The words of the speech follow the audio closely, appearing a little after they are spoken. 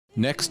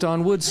Next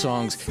on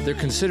WoodSongs, they're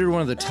considered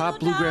one of the top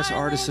bluegrass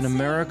artists in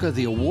America,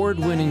 the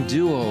award-winning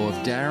duo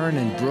of Darin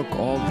and Brooke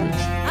Aldridge.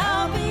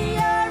 I'll be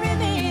your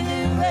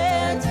remaining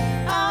rent.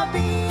 I'll be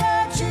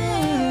your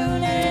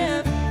tune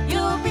if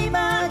you'll be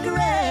my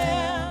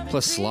grand.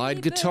 Plus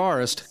slide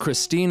guitarist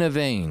Cristina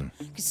Vane.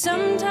 'Cause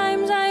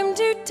sometimes I'm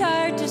too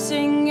tired to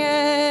sing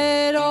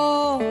at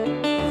all.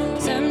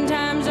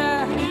 Sometimes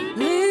I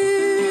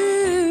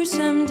lose,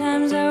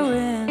 sometimes I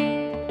win.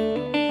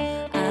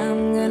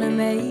 I'm gonna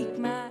make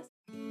my...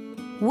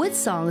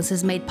 WoodSongs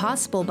is made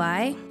possible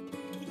by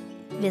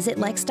Visit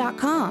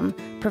Lex.com,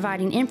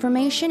 providing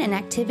information and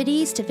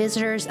activities to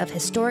visitors of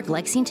historic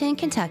Lexington,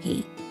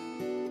 Kentucky.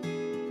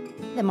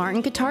 The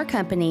Martin Guitar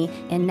Company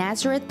in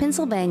Nazareth,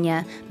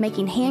 Pennsylvania,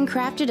 making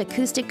handcrafted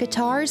acoustic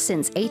guitars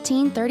since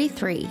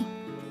 1833.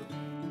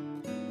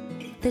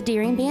 The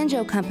Darin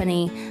Banjo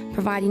Company,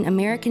 providing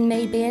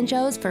American-made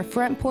banjos for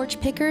front porch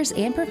pickers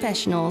and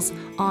professionals,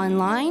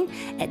 online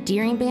at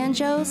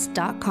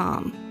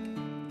darinbanjos.com.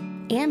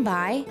 And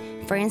by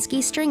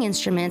Fransky String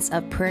Instruments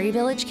of Prairie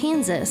Village,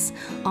 Kansas,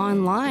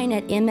 online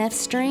at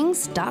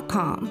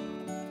mfstrings.com.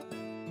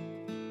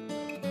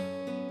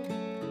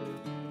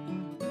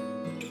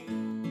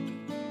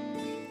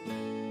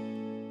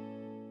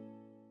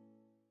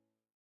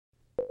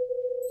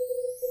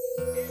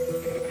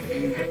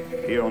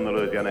 Here on the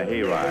Louisiana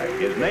Hayride,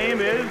 his name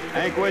is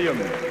Hank Williams.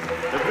 The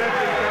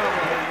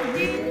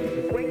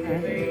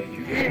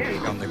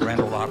From the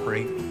Grand Ole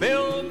Opry,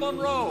 Bill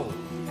Monroe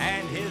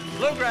and his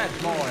Bluegrass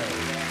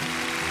Boys.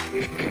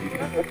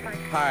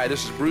 Hi,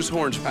 this is Bruce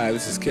Horns. Hi,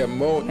 this is Kevin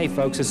Moe. Hey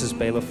folks, this is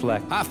Bela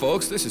Fleck. Hi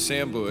folks, this is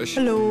Sam Bush.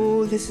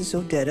 Hello, this is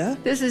Odetta.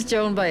 This is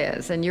Joan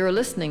Baez, and you're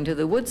listening to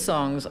the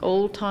WoodSongs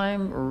Old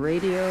Time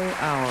Radio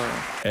Hour.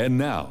 And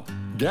now,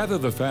 gather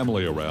the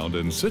family around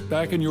and sit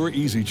back in your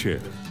easy chair.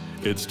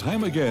 It's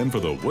time again for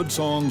the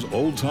WoodSongs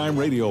Old Time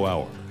Radio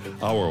Hour,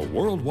 our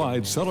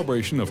worldwide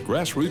celebration of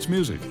grassroots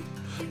music.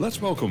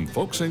 Let's welcome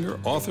folk singer,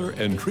 author,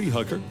 and tree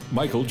hugger,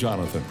 Michael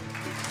Jonathan.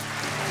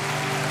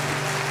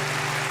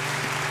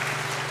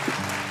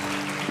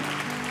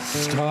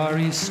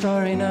 Starry,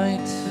 starry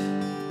night,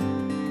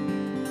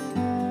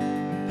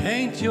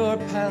 paint your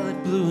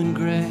palette blue and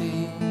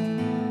gray.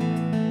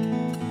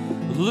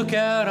 Look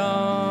out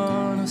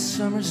on a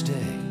summer's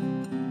day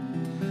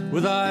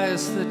with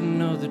eyes that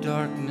know the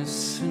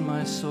darkness in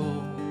my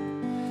soul.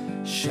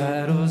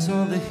 Shadows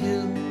on the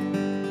hill,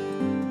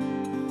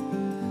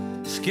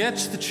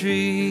 sketch the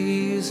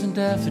trees and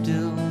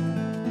daffodil,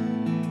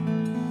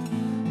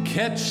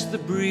 catch the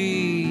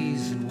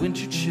breeze and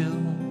winter chill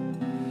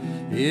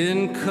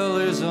in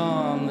colors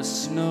on the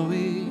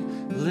snowy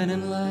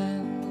linen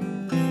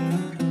land.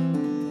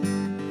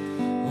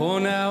 Oh,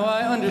 now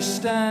I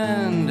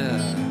understand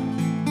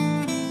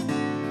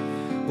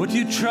what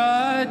you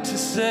tried to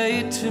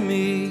say to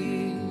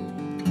me,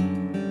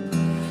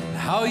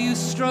 how you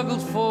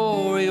struggled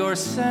for your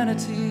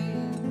sanity,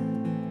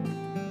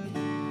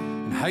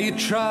 and how you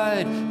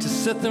tried to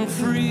set them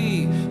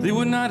free. They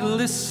would not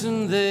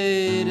listen,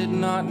 they did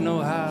not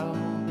know how.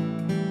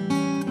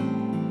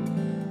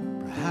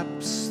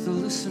 Perhaps they'll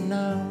listen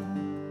now.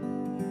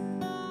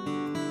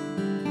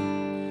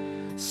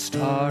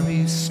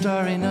 Starry,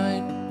 starry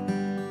night,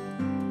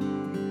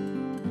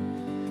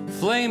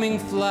 flaming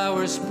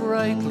flowers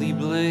brightly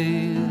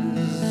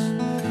blaze,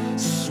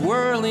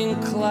 swirling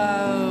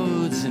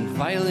clouds in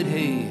violet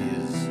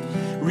haze,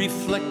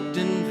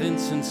 reflecting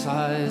Vincent's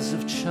eyes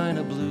of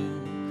china blue,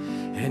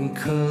 and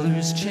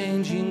colors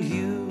changing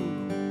hue.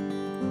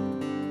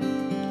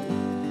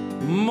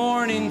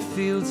 Morning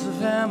fields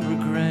of amber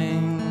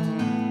grain,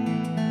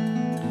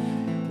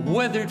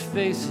 weathered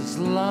faces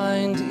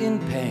lined in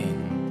pain,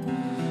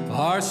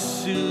 are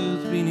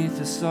soothed beneath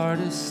this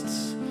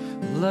artist's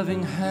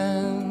loving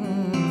hand.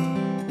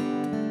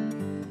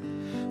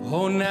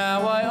 Oh,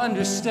 now I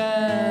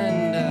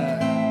understand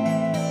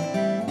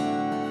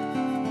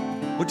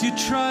what you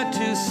tried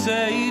to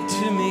say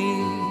to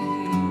me,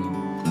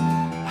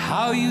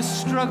 how you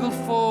struggled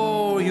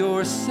for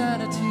your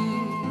sanity,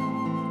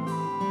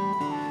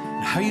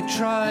 how you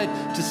tried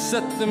to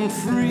set them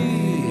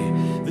free.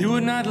 They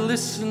would not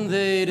listen,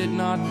 they did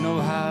not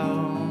know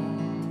how.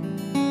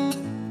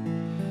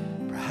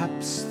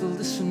 Perhaps they'll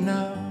listen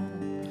now,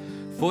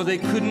 for they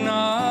could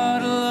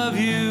not love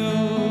you,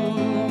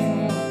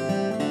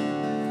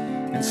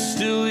 and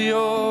still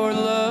your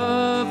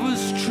love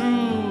was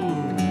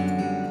true.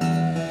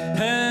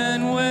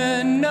 And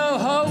when no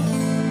hope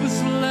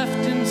was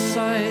left in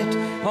sight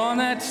on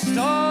that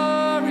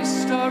starry,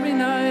 starry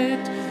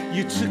night,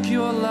 you took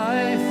your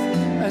life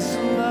as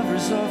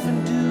lovers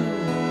often do.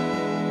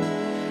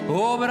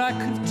 Oh, but I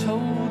could have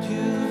told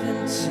you,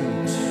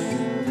 Vincent,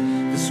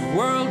 this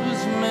world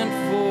was meant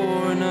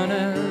for none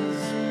as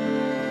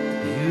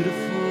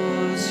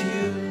beautiful as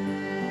you.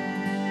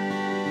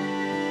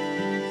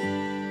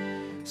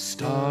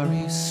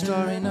 Starry,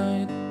 starry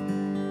night,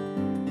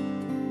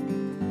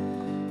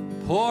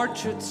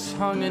 portraits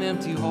hung in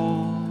empty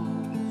halls,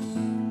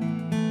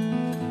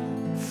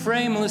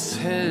 frameless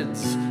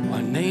heads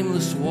on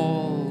nameless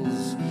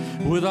walls,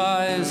 with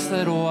eyes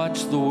that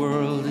watch the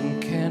world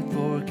and can't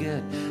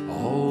forget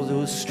all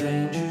those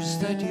strangers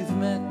that you've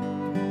met.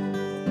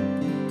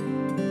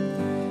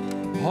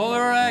 All the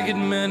ragged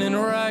men in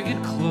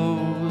ragged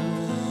clothes,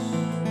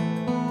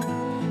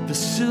 the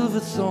silver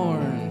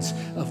thorns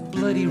of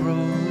bloody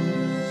rose,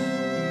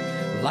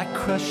 like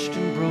crushed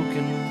and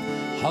broken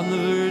on the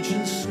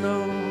virgin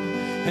snow.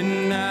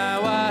 And now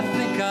I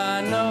think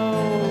I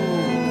know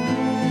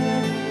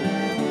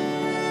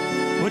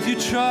what you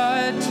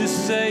tried to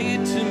say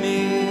to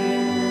me,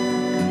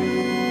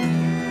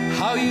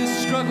 how you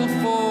struggled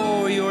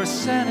for your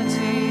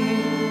sanity,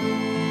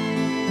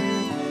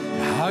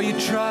 how you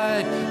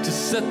tried to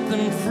set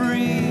them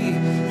free.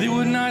 They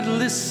would not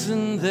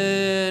listen,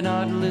 they're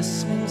not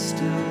listening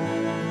still.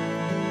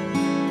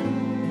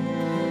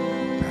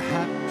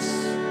 Perhaps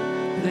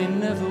they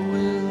never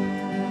will.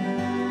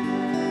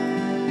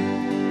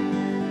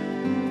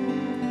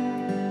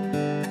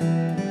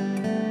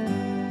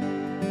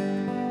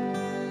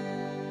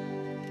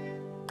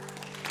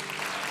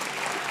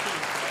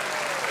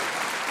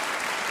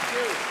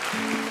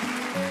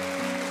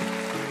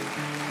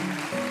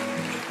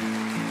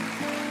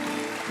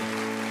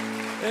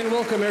 And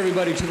welcome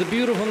everybody to the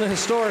beautiful and the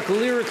historic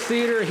Lyric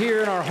Theater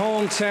here in our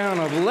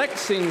hometown of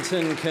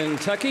Lexington,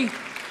 Kentucky.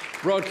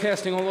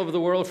 Broadcasting all over the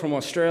world, from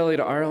Australia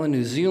to Ireland,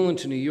 New Zealand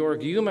to New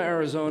York, Yuma,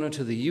 Arizona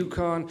to the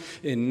Yukon,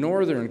 in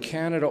northern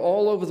Canada,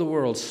 all over the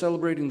world,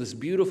 celebrating this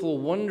beautiful,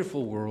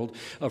 wonderful world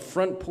of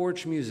front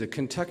porch music.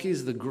 Kentucky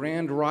is the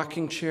grand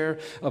rocking chair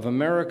of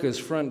America's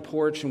front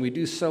porch, and we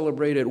do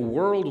celebrate it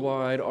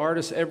worldwide.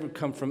 Artists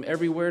come from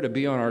everywhere to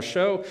be on our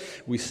show.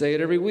 We say it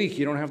every week.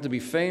 You don't have to be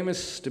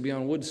famous to be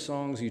on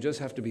WoodSongs. You just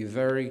have to be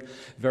very,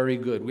 very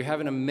good. We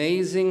have an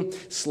amazing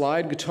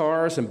slide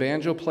guitarist and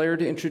banjo player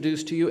to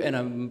introduce to you, and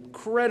a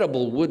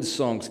incredible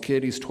WoodSongs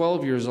Kid. He's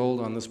 12 years old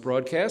on this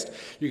broadcast.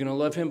 You're going to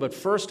love him. But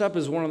first up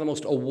is one of the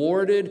most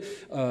awarded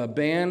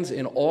bands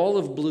in all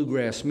of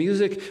bluegrass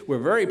music. We're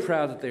very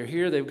proud that they're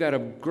here. They've got a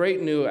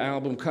great new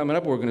album coming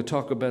up. We're going to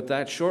talk about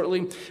that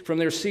shortly. From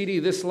their CD,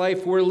 This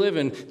Life We're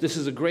Living, this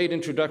is a great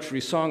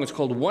introductory song. It's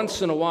called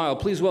Once in a While.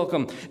 Please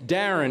welcome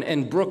Darin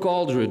and Brooke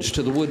Aldridge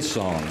to the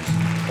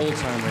WoodSongs Old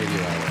Time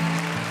Radio Hour.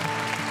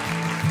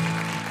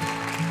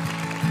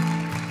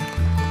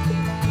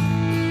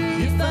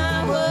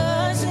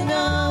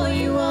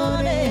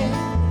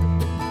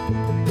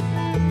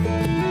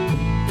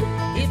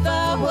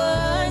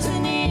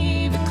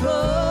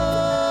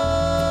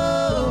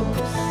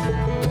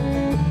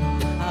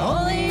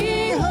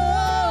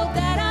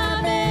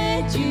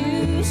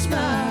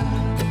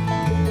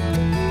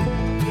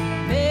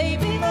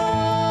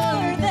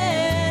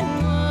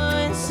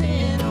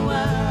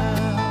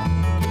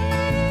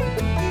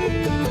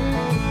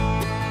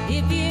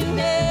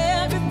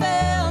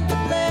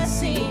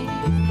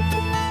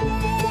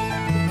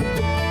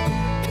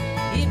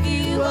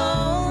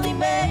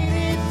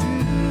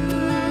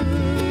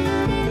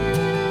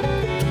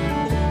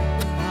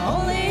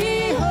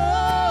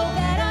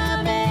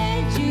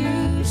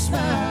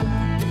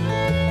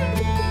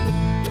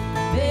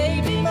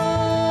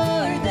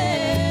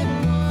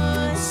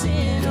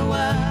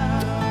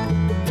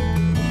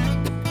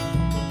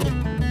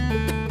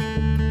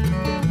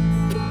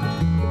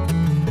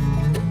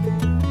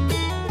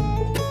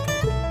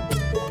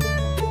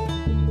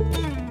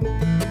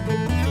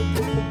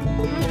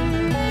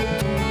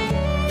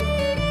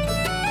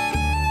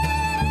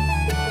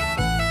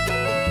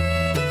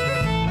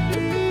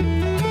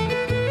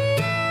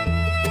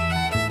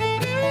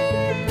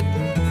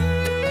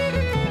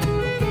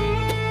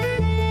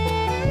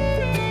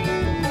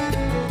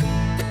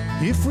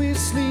 If we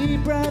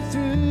sleep right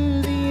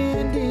through the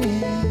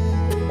ending,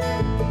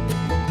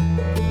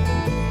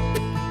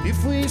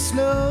 if we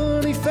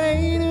slowly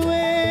fade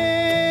away,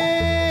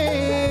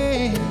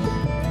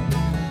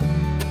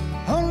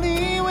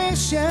 only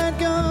wish I'd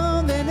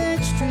gone that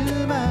extra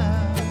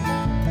mile,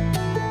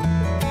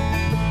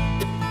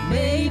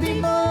 maybe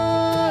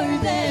more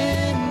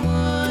than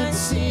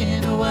once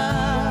in a while.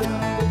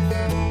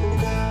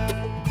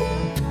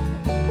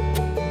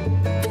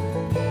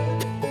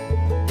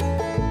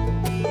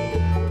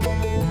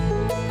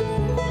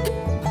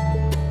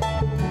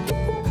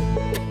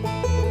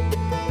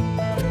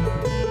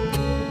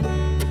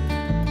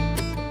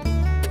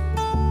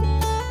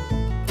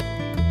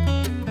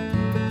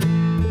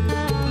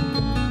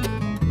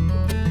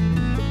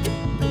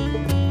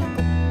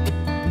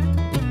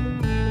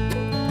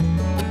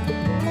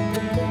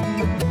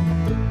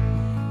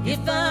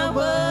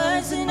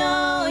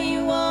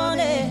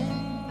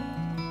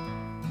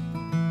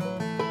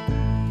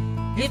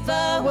 If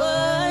I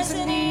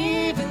wasn't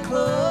even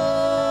close,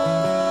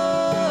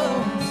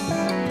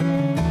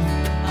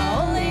 I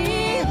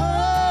only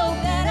hope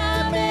that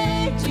I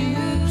made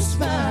you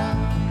smile,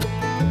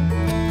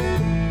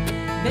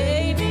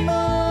 maybe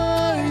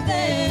more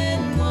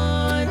than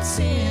once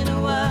in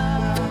a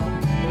while.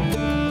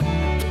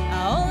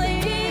 I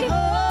only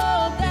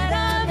hope that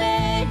I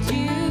made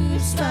you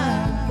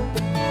smile,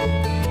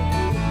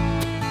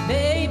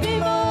 maybe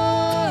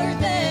more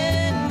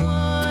than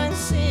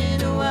once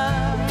in a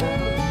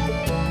while.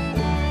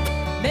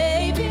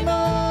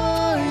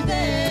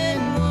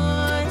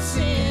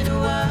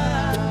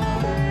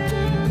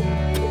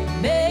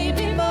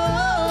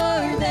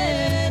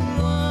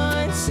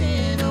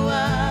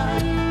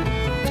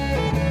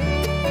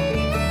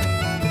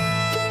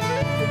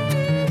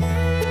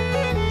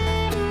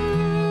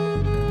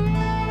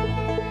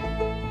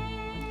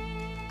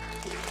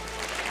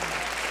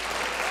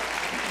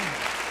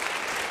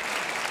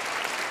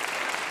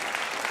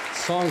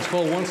 Song's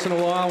called Once in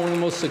a While, one of the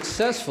most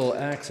successful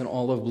acts in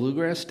all of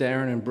Bluegrass,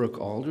 Darin and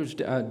Brooke Aldridge.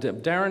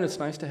 Darin, it's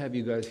nice to have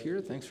you guys here.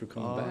 Thanks for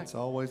coming back. It's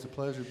always a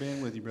pleasure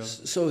being with you, brother.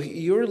 So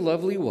your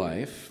lovely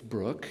wife,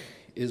 Brooke,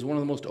 is one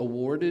of the most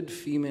awarded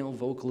female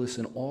vocalists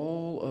in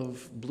all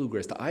of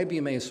Bluegrass. The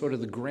IBMA is sort of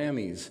the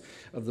Grammys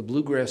of the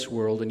Bluegrass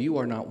world, and you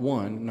are not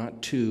one,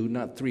 not two,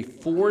 not three,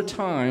 4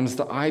 times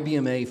the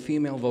IBMA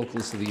Female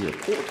Vocalist of the Year.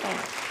 4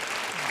 times.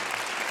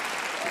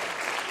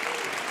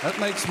 That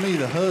makes me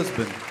the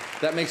husband.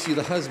 That makes you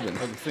the husband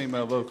of the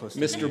female vocalist.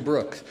 Mr.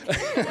 Brooks.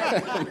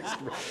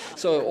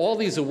 So all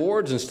these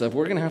awards and stuff,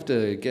 we're going to have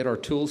to get our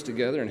tools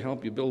together and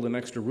help you build an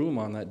extra room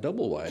on that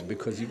double wide,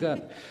 because you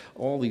got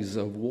all these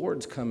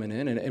awards coming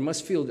in, and it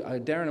must feel,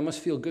 Darin, it must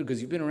feel good because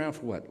you've been around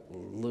for what,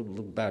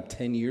 about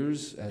 10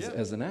 years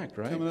as an act,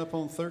 right? Coming up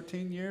on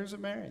 13 years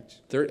of marriage.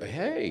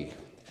 Hey,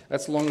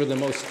 that's longer than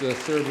most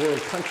third world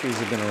countries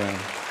have been around.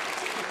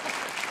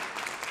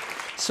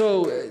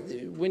 So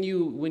when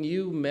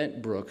you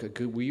met Brooke,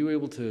 were you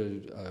able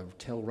to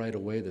tell right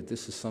away that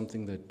this is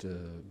something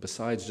that,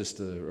 besides just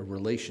a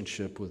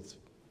relationship with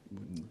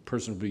the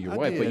person would be your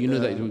wife, but you knew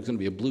that it was going to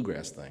be a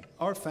bluegrass thing?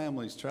 Our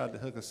families tried to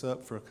hook us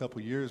up for a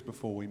couple years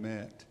before we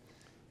met.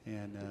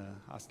 And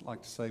I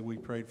like to say we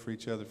prayed for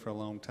each other for a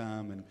long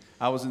time. And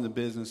I was in the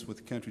business with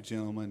the country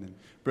gentleman, and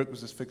Brooke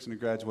was just fixing to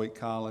graduate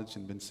college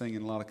and been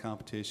singing a lot of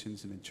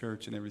competitions and in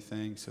church and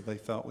everything, so they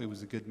thought we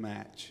was a good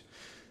match.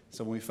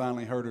 So when we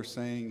finally heard her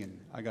sing, and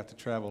I got to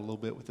travel a little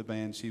bit with the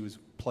band she was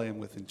playing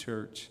with in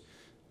church,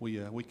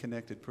 we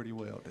connected pretty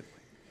well, didn't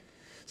we?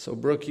 So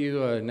Brooke,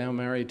 you are now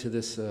married to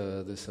this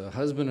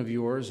husband of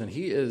yours, and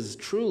he is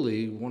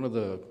truly one of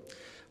the,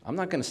 I'm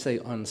not going to say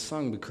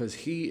unsung, because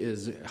he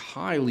is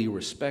highly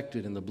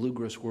respected in the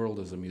bluegrass world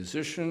as a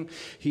musician.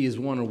 He has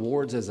won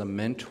awards as a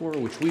mentor,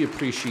 which we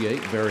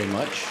appreciate very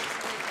much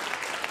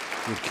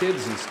with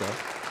kids and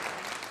stuff.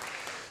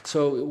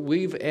 So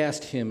we've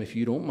asked him, if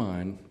you don't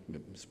mind,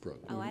 Ms.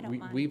 Brooke, I don't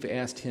mind. We've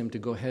asked him to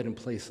go ahead and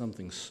play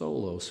something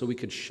solo so we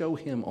could show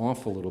him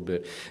off a little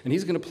bit. And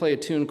he's going to play a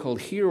tune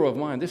called Hero of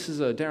Mine. This is,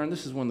 Darin,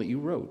 this is one that you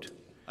wrote.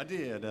 I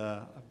did.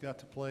 I've got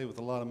to play with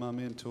a lot of my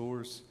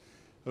mentors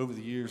over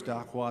the years,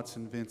 Doc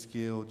Watson, Vince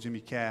Gill, Jimmy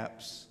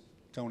Capps,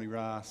 Tony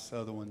Rice,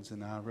 other ones,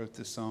 and I wrote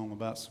this song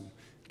about some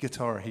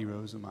guitar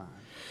heroes of mine.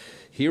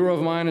 Hero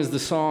of Mine is the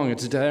song.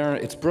 It's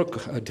Darin. It's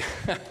Brooke.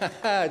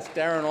 It's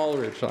Darin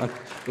Aldridge on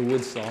the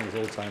WoodSongs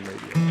Old Time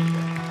Radio.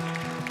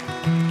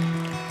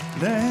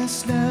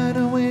 Last night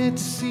I went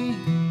to see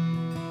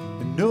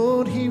an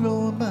old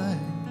hero of mine.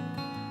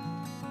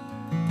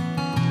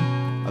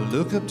 I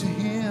look up to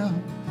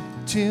him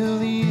till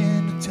the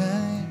end of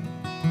time.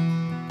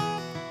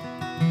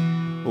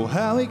 Oh,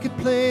 how he could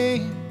play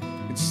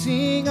and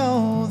sing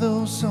all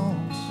those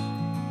songs.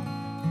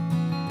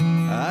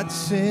 I'd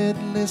sit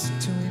and listen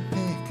to him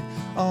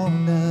pick all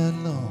night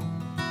long.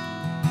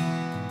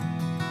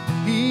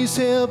 He's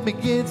helped me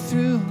get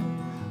through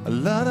a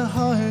lot of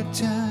hard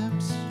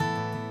times.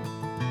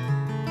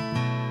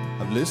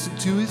 I've listened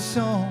to his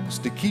songs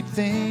to keep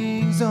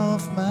things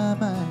off my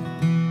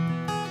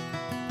mind.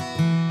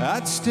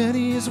 I'd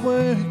study his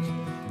work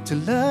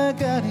till I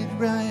got it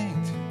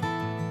right,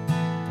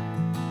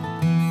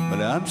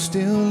 but I'm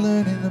still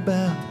learning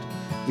about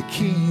the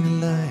key to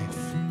life.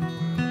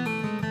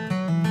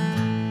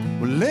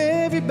 Well,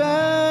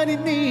 everybody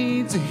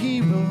needs a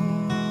hero,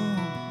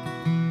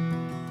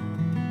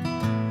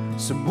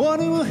 someone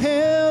who will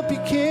help you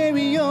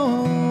carry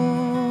on.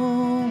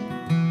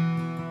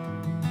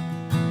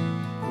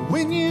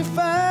 When you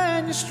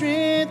find your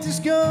strength is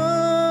gone,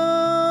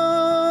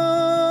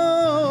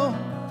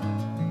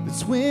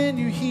 that's when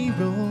your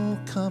hero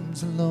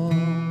comes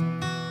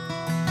along.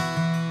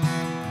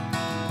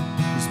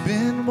 He's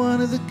been one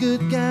of the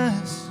good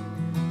guys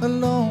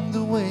along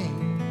the way,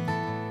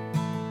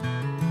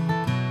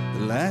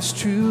 the last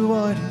true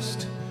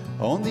artist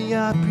on the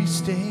Opry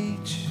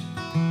stage.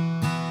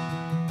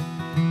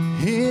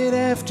 Hit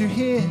after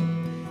hit,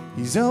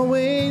 he's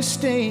always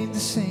stayed the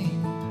same.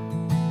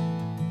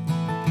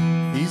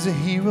 He's a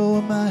hero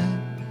of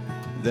mine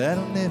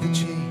that'll never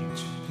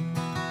change.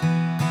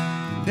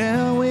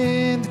 Now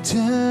when the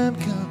time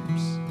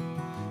comes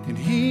and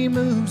he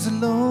moves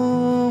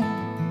along,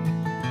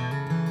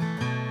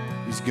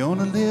 he's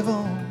gonna live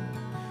on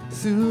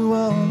through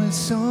all his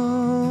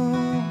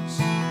songs.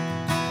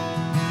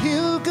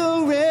 He'll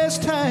go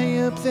rest high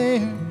up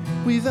there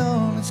with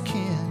all his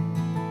kin,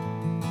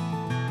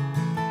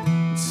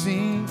 and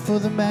sing for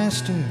the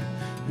master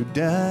who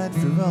died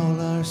for all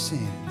our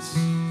sins.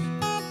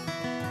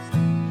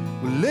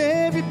 Well,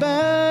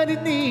 everybody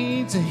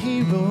needs a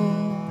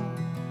hero,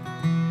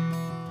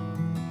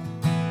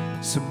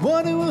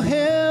 someone who will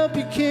help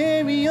you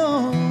carry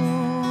on.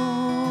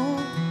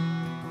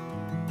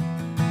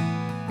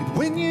 And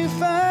when you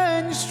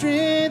find your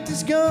strength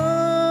is gone,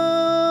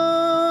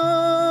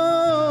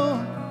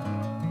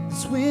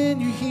 that's when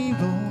your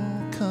hero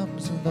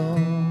comes along.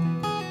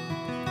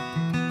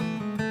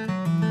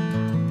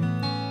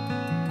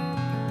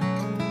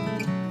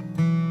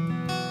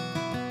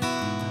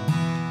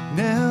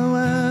 Now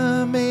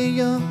I'm a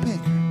young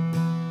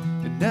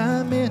picker,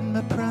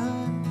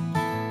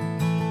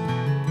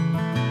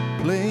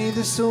 play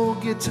this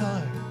old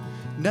guitar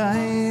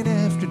night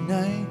after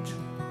night,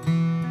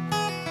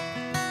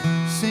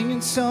 singing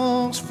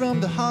songs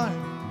from the heart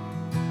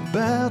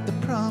about the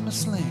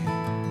promised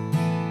land.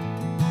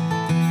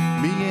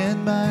 Me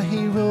and my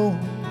hero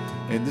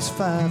and this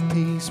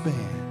 5-piece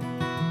band.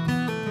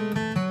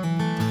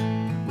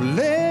 Well,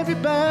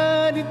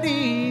 everybody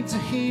needs a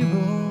hero,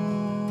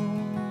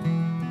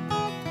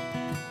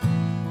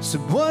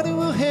 someone who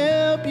will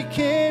help you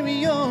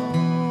carry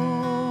on.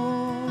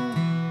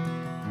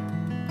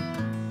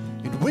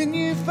 And when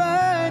you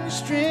find your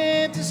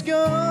strength is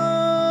gone,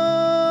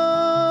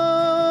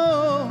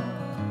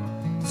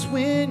 it's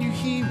when your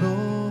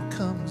hero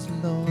comes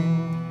along.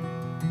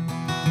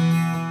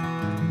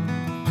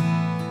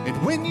 And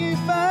when you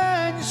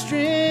find your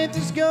strength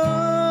is gone,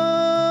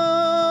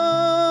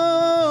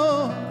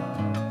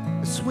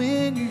 it's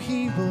when your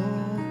hero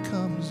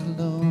comes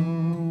along.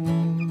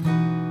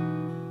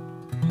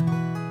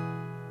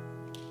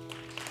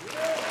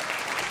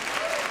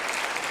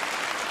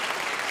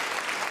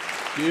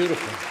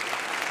 Beautiful.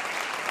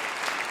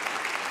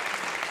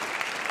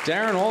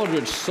 Darin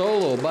Aldridge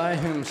solo by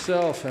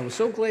himself. I was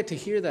so glad to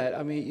hear that.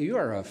 I mean, you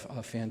are a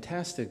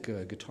fantastic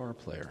guitar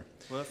player.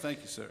 Well,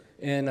 thank you, sir.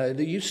 And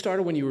you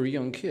started when you were a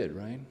young kid,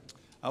 right?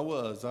 I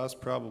was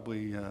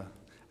probably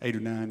 8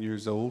 or 9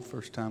 years old,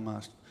 first time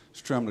I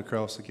strummed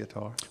across the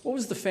guitar. What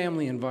was the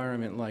family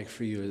environment like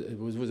for you?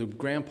 Was it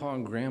grandpa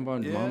and grandma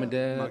and mom and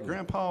dad? My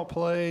grandpa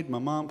played, my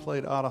mom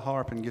played auto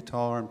harp and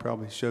guitar and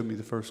probably showed me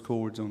the first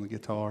chords on the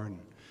guitar, and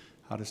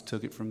I just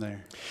took it from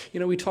there. You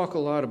know, we talk a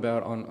lot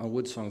about on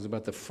WoodSongs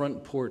about the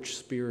front porch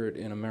spirit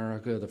in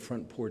America, the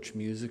front porch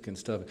music and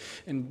stuff.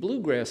 And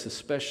Bluegrass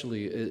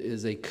especially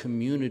is a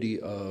community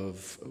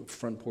of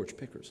front porch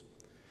pickers.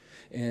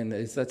 And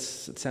it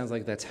sounds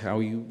like that's how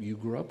you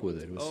grew up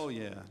with it. Oh,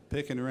 yeah.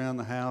 Picking around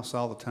the house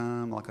all the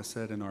time, like I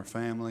said, in our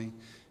family.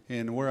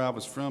 And where I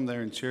was from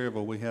there in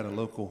Cherryville, we had a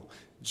local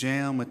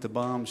jam at the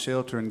bomb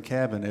shelter and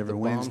cabin every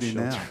Wednesday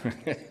night.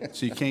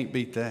 So you can't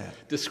beat that.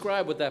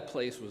 Describe what that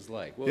place was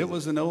like. It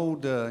was an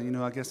old,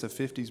 I guess a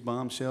 50s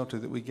bomb shelter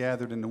that we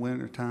gathered in the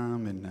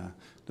wintertime, and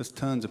just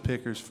tons of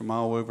pickers from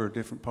all over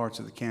different parts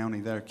of the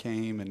county there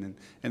came, and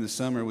in the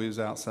summer we was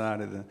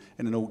outside in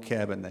an old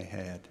cabin they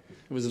had.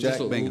 It was Jack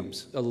just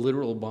Bingham's. A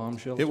literal bomb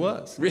shelter? It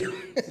was. Really?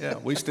 Yeah,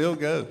 we still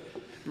go.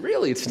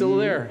 Really? It's still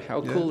there? How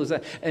cool is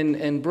that?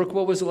 And Brooke,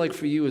 what was it like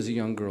for you as a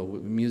young girl?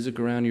 Music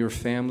around your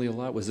family a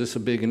lot? Was this a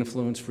big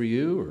influence for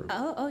you? Or?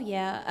 Oh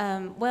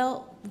yeah.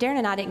 Well, Darin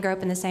and I didn't grow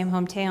up in the same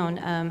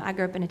hometown. I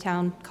grew up in a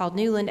town called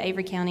Newland,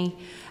 Avery County.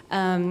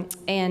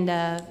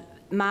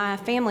 My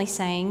family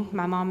sang.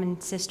 My mom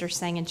and sister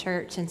sang in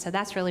church, and so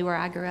that's really where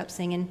I grew up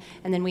singing.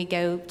 And then we'd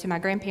go to my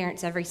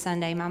grandparents every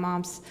Sunday, my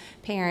mom's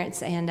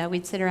parents, and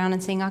we'd sit around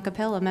and sing a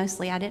cappella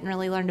mostly. I didn't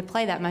really learn to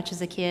play that much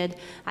as a kid.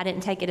 I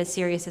didn't take it as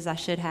serious as I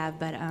should have,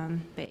 but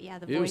yeah,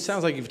 the voice. It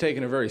sounds like you've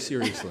taken it very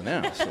seriously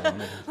now. So, I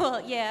mean,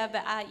 well, yeah,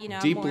 but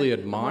deeply I'm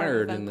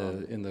admired in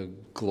the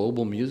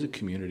global music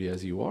community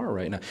as you are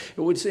right now.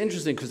 It's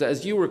interesting because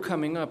as you were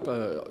coming up.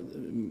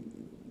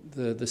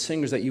 The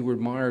singers that you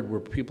admired were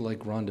people like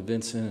Rhonda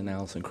Vincent and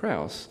Alison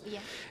Krauss,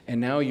 and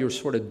now you're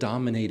sort of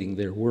dominating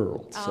their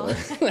world. So.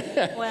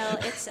 Well,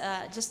 it's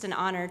just an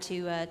honor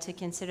to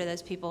consider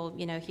those people,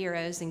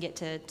 heroes, and get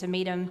to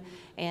meet them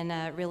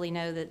and really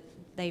know that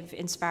they've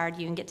inspired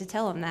you and get to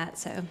tell them that.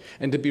 So.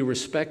 And to be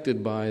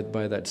respected by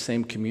that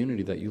same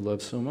community that you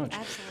love so much.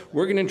 Absolutely.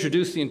 We're going to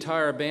introduce the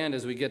entire band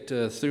as we get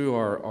through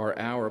our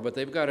hour, but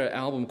they've got an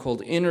album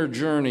called Inner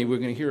Journey. We're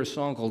going to hear a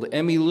song called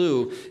Emmy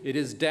Lou. It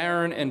is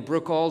Darin and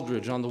Brooke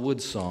Aldridge on the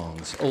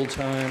WoodSongs Old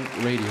Time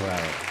Radio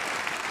Hour.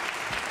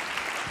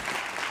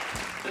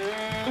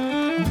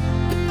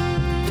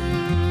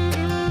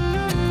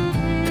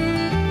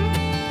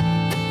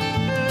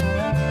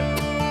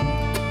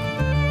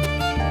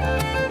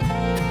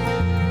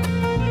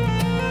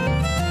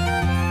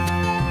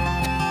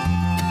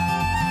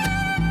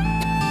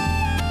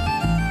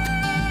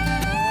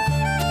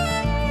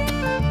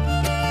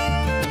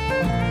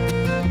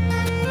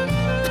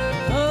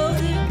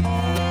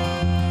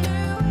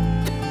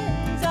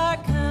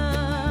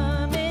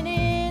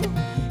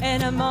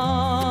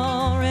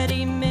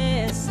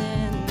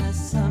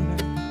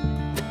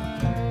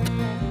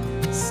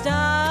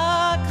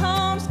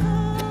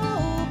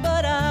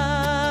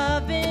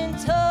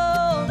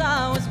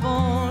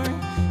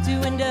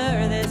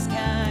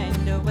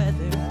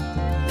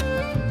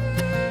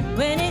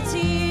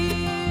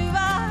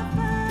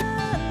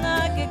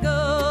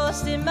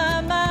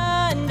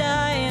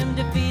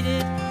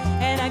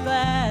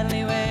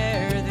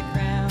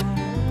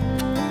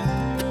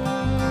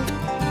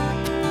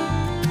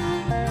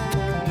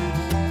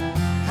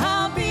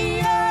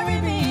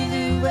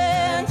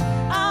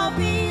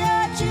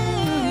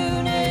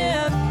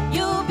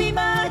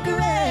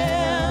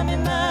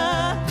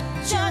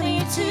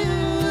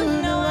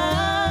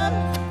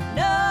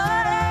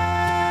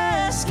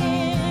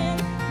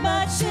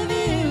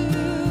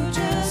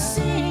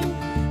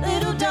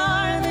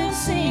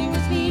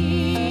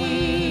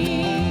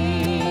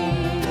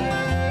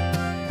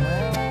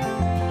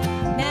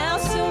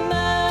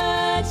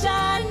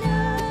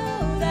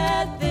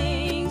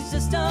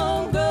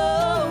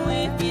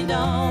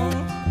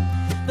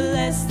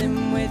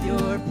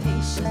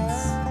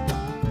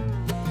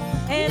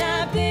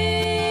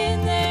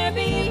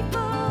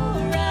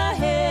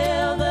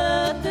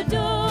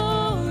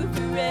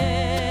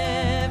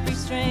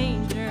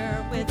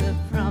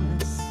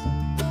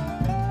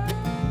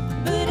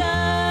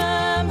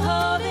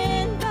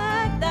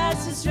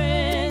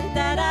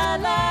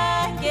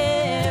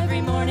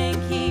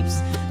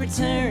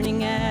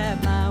 burning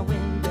at my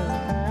window,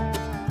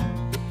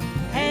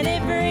 and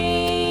it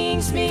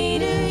brings me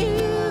to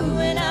you,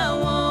 and I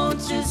won't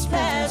just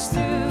pass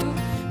through,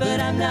 but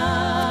I'm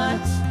not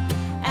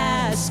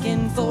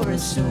asking for a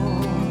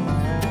storm.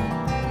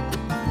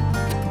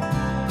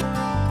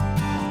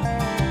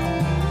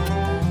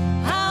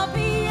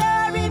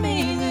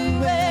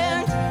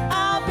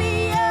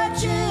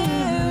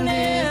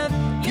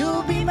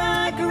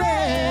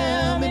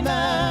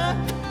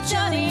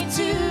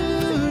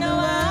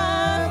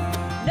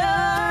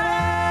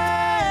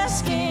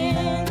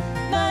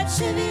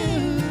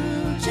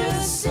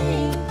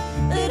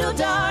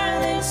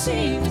 Darling,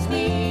 sing with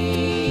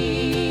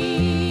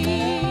me.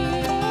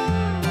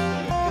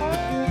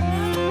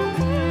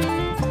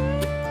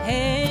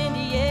 And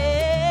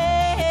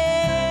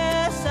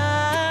yes,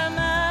 I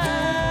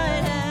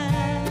might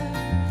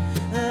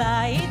have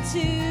lied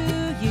to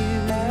you.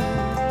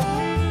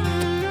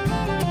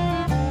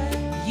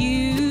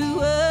 You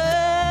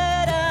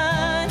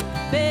wouldn't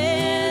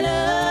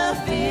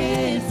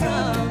benefit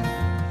from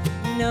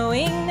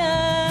knowing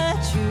the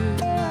truth.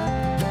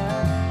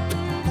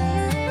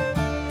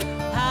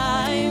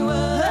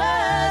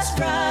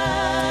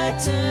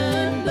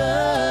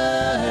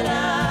 But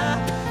I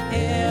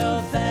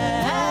held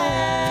fast.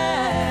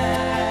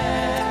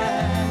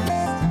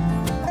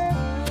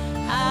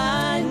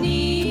 I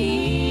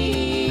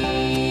need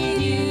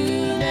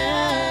you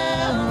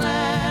now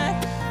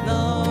at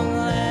long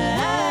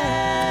last.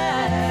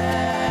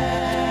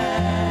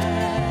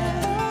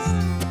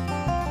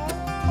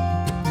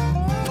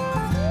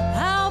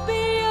 I'll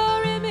be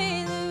your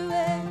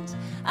Emmanuel,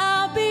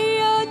 I'll be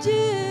your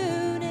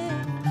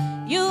Judah,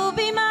 you'll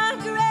be my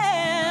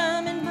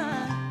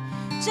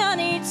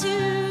Johnny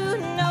to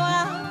know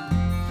I'm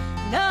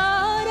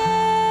not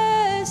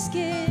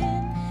asking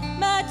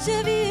much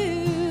of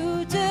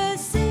you to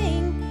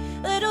sing,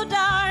 little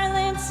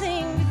darling,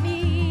 sing with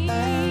me.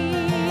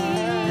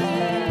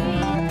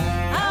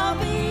 I'll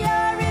be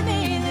your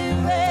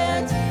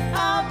Emmanuel,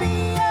 I'll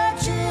be your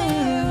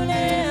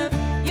Judah,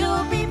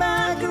 you'll be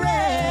my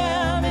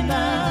Graham and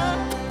my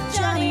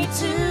Johnny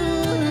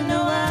to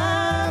know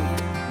I'm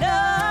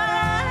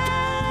not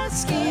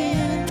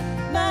asking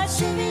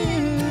much of you.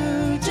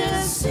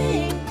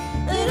 Sing,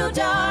 little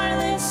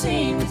darling,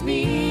 sing with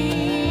me.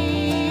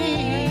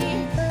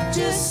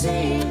 Just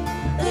sing,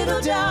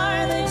 little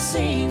darling,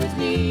 sing with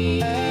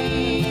me.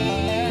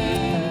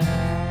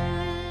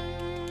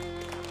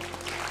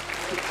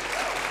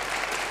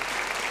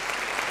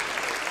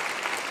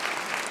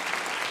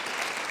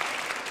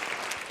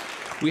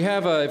 We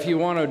have, if you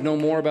want to know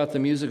more about the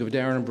music of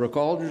Darin Brooke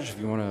Aldridge, if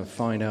you want to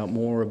find out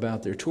more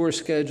about their tour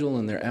schedule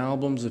and their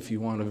albums, if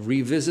you want to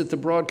revisit the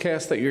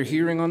broadcast that you're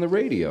hearing on the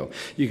radio,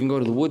 you can go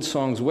to the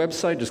WoodSongs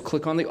website, just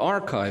click on the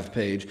archive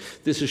page.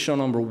 This is show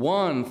number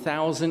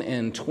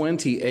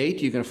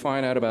 1028. You can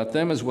find out about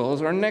them as well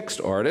as our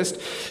next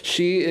artist.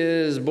 She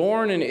is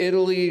born in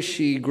Italy.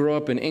 She grew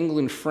up in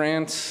England,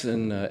 France,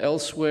 and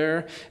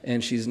elsewhere,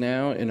 and she's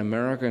now in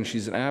America, and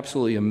she's an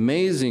absolutely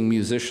amazing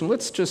musician.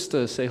 Let's just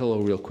say hello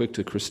real quick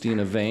to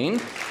Cristina Vane.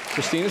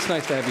 Cristina, it's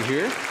nice to have you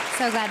here.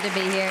 So glad to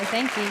be here.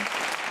 Thank you.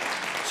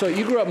 So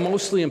you grew up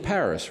mostly in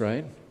Paris,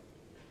 right?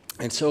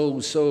 And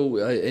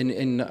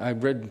and I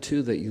read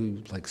too that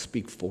you like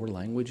speak 4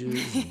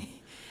 languages.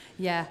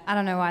 Yeah, I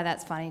don't know why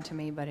that's funny to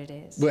me, but it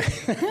is.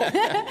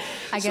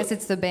 I guess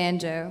it's the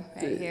banjo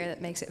right here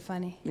that makes it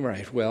funny.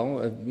 Right.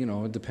 Well, you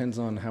know, it depends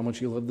on how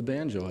much you love the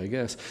banjo, I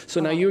guess. So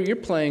now you're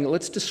playing.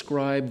 Let's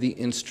describe the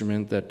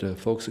instrument that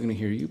folks are going to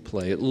hear you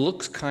play. It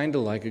looks kind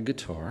of like a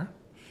guitar.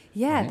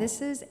 Yeah, right?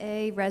 This is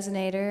a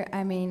resonator.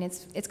 I mean,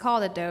 it's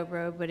called a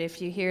dobro, but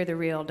if you hear the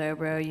real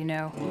dobro, you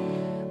know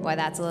why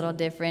that's a little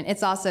different.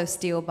 It's also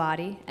steel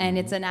body, and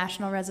it's a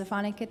National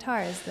Resophonic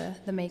Guitar is the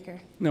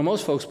maker. Now,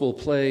 most folks will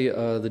play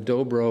the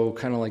dobro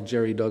kind of like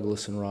Jerry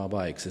Douglas and Rob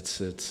Ickes.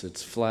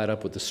 It's flat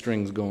up with the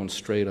strings going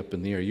straight up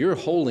in the air. You're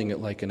holding it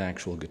like an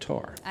actual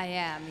guitar. I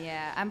am,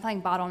 yeah. I'm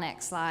playing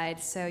bottleneck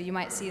slide, so you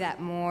might see that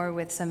more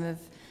with some of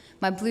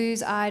my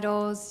blues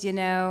idols, you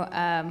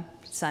know,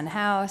 Son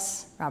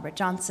House, Robert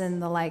Johnson,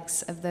 the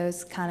likes of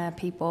those kind of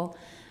people.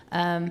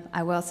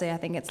 I will say I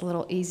think it's a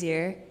little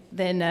easier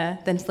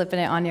than flipping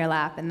it on your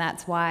lap, and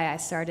that's why I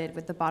started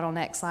with the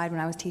bottleneck slide when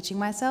I was teaching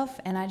myself,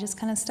 and I just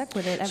kind of stuck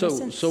with it ever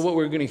since. So what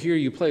we're going to hear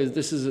you play,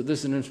 this is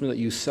an instrument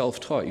that you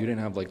self-taught. You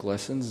didn't have like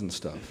lessons and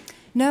stuff.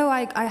 No,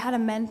 I had a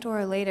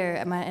mentor later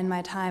in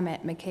my time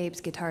at McCabe's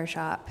Guitar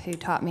Shop who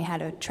taught me how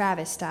to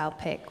Travis-style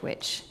pick,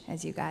 which,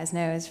 as you guys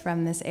know, is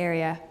from this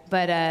area.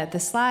 But the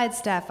slide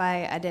stuff,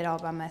 I did all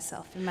by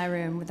myself in my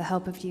room with the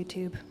help of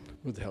YouTube.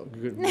 With the help,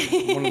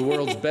 one of the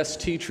world's best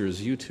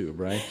teachers, YouTube,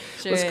 right?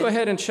 Sure. Let's go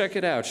ahead and check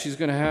it out. She's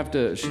going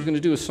to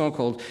do a song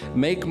called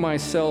 "Make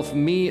Myself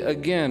Me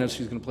Again," and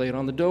she's going to play it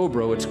on the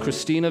dobro. It's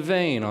Cristina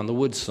Vane on the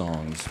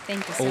WoodSongs.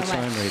 Thank you so much. Old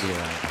Time Radio.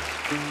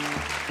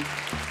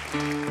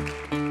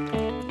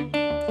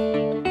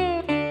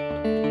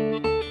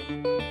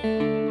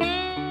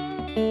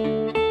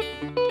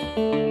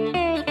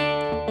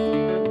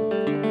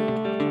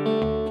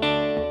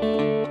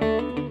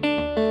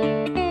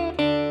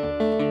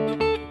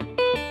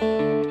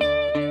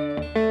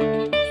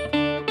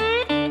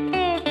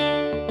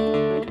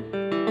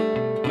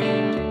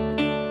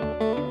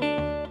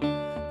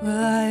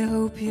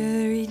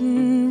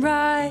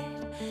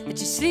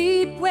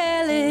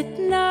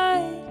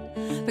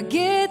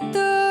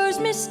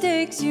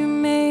 mistakes you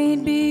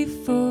made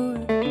before.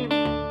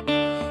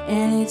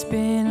 And it's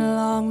been a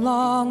long,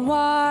 long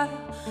while,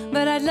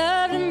 but I'd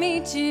love to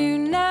meet you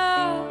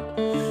now,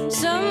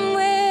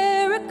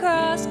 somewhere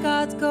across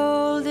God's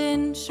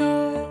golden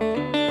shore.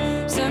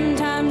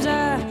 Sometimes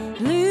I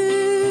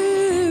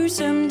lose,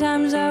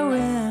 sometimes I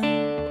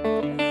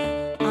win.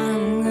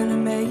 I'm gonna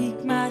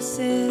make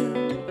myself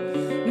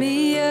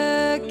me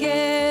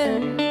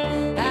again.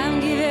 I'm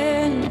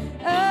giving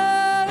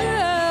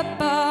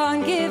up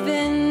on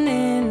giving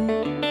in.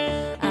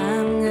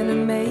 I'm gonna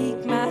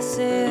make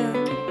myself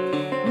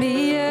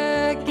me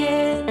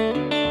again.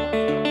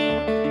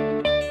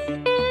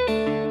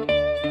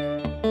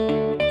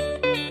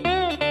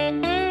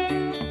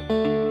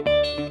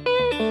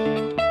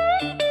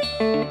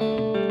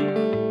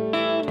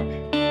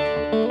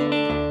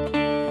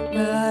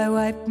 Well, I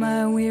wipe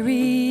my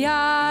weary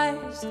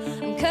eyes.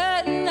 I'm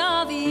cutting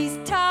all these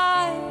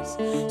ties.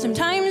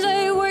 Sometimes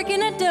I work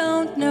and I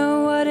don't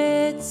know what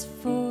it's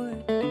for.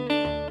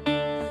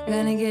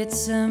 Gonna get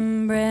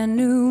some brand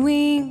new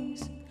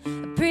wings,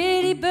 a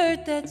pretty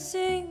bird that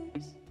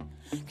sings.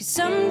 'Cause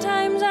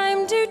sometimes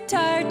I'm too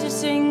tired to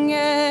sing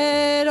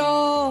at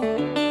all.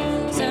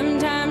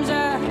 Sometimes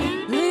I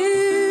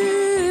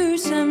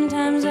lose,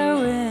 sometimes I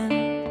win.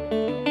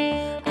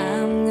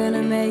 I'm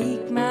gonna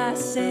make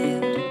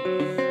myself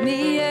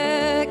me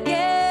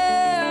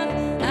again.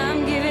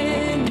 I'm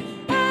giving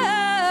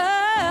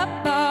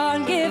up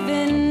on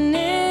giving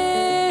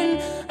in.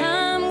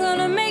 I'm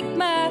gonna make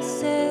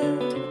myself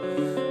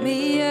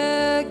me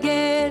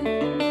again.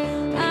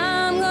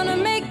 I'm gonna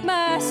make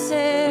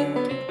myself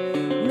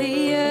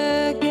me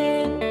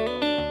again.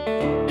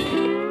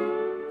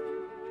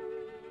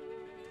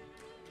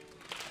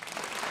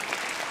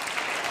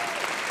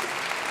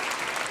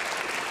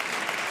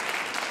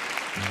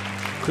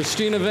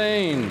 Cristina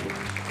Vane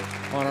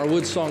on our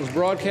WoodSongs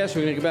broadcast.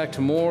 We're going to get back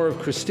to more of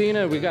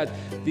Cristina. We got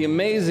the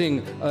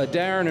amazing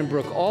Darin and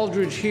Brooke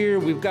Aldridge here.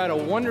 We've got a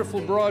wonderful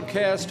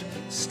broadcast.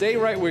 Stay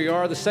right where you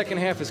are. The second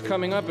half is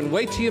coming up. And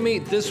wait till you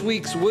meet this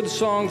week's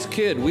WoodSongs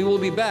Kid. We will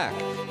be back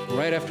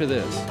right after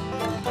this.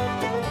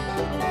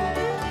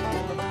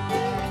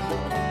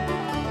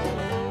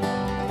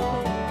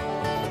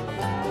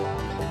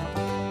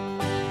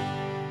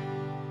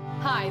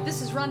 Hi,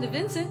 this is Rhonda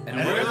Vincent. And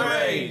we're the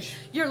Rage.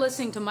 You're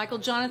listening to Michael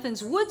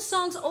Jonathan's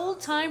WoodSongs Old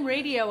Time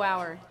Radio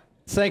Hour.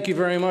 Thank you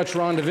very much,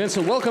 Rhonda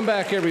Vincent. Welcome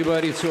back,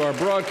 everybody, to our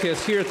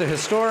broadcast here at the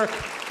historic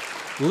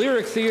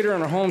Lyric Theater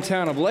in our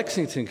hometown of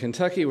Lexington,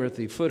 Kentucky. We're at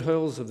the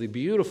foothills of the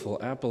beautiful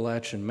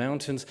Appalachian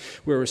Mountains,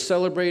 where we're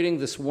celebrating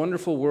this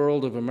wonderful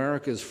world of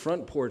America's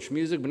front porch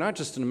music, but not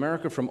just in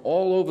America, from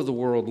all over the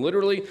world,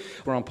 literally.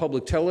 We're on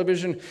public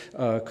television,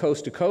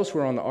 coast to coast.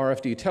 We're on the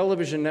RFD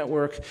television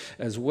network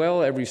as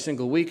well every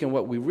single week. And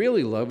what we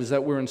really love is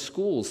that we're in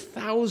schools.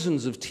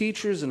 Thousands of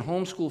teachers and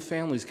homeschool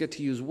families get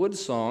to use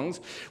WoodSongs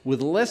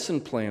with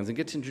lesson plans and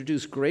get to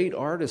introduce great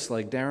artists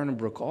like Darin and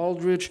Brooke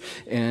Aldridge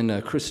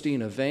and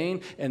Cristina Vane.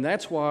 And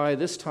that's why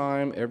this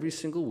time, every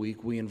single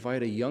week, we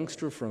invite a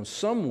youngster from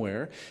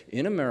somewhere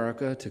in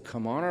America to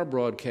come on our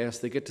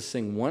broadcast. They get to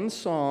sing one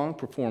song,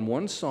 perform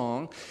one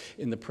song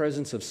in the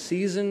presence of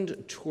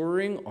seasoned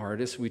touring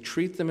artists. We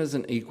treat them as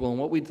an equal, and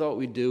what we thought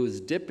we'd do is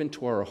dip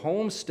into our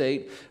home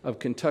state of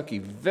Kentucky,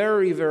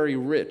 very, very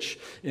rich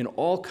in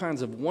all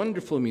kinds of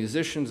wonderful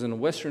musicians in the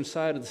western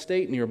side of the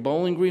state near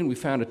Bowling Green. We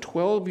found a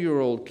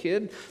 12-year-old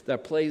kid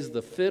that plays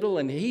the fiddle,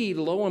 and he,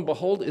 lo and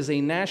behold, is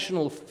a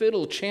national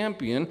fiddle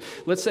champion.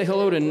 Let's say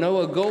hello to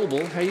Noah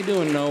Goebel. How you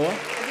doing, Noah?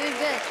 I'm doing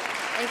good.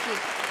 Thank you.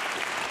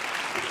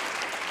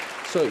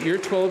 So you're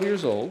 12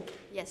 years old.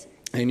 Yes, sir.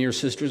 And your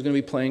sister's going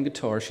to be playing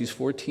guitar. She's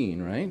 14,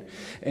 right?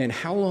 And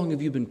how long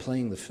have you been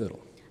playing the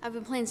fiddle? I've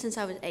been playing since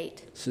I was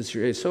 8. Since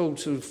you're 8, so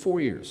 4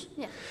 years.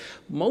 Yeah.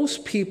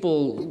 Most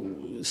people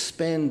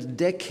spend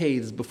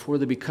decades before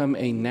they become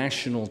a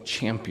national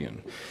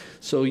champion.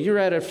 So you're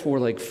at it for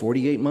like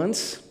 48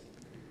 months,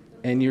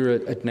 and you're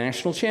a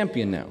national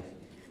champion now.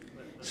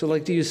 So,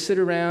 like, do you sit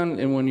around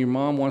and when your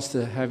mom wants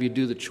to have you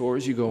do the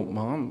chores, you go,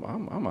 Mom,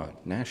 I'm a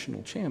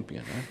national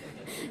champion.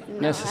 I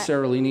don't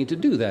necessarily need to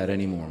do that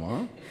anymore,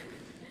 Mom.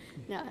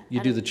 No.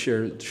 You do the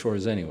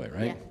chores anyway,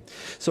 right? Yeah.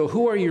 So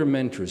who are your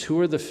mentors? Who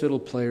are the fiddle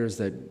players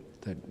that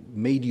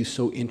made you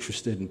so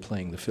interested in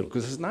playing the fiddle?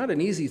 Because it's not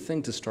an easy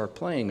thing to start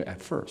playing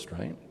at first,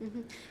 right?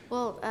 Mm-hmm.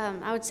 Well,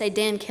 I would say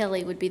Dan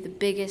Kelly would be the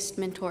biggest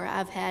mentor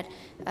I've had.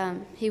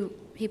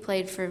 He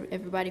played for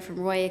everybody from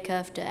Roy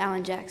Acuff to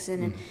Alan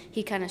Jackson, and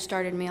he kind of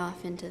started me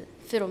off into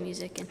fiddle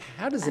music. And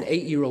how does an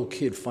 8-year-old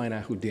kid find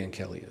out who Dan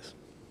Kelly is?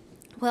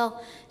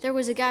 Well, there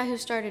was a guy who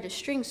started a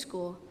string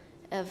school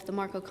of the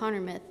Mark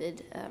O'Connor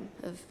method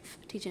of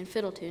teaching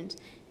fiddle tunes,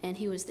 and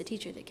he was the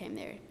teacher that came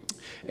there.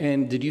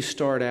 And did you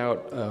start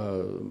out,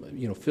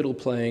 fiddle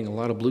playing? A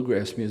lot of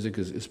bluegrass music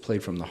is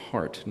played from the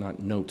heart, not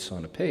notes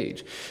on a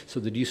page. So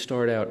did you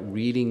start out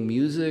reading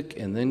music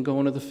and then go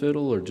into the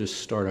fiddle, or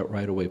just start out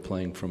right away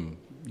playing from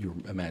your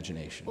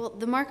imagination? Well,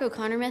 the Mark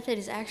O'Connor method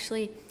is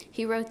actually,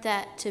 he wrote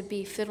that to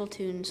be fiddle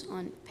tunes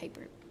on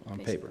paper. on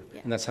basically, paper.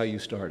 yeah. And that's how you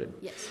started.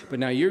 Yes. But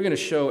now you're going to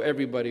show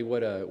everybody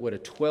what a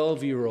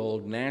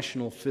 12-year-old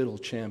national fiddle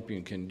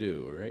champion can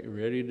do, right? You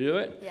ready to do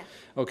it? Yeah.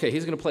 Okay,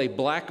 he's going to play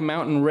Black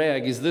Mountain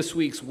Rag. He's this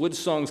week's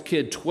WoodSongs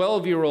Kid,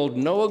 12-year-old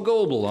Noah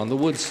Goebel on the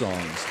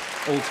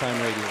WoodSongs Old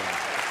Time Radio.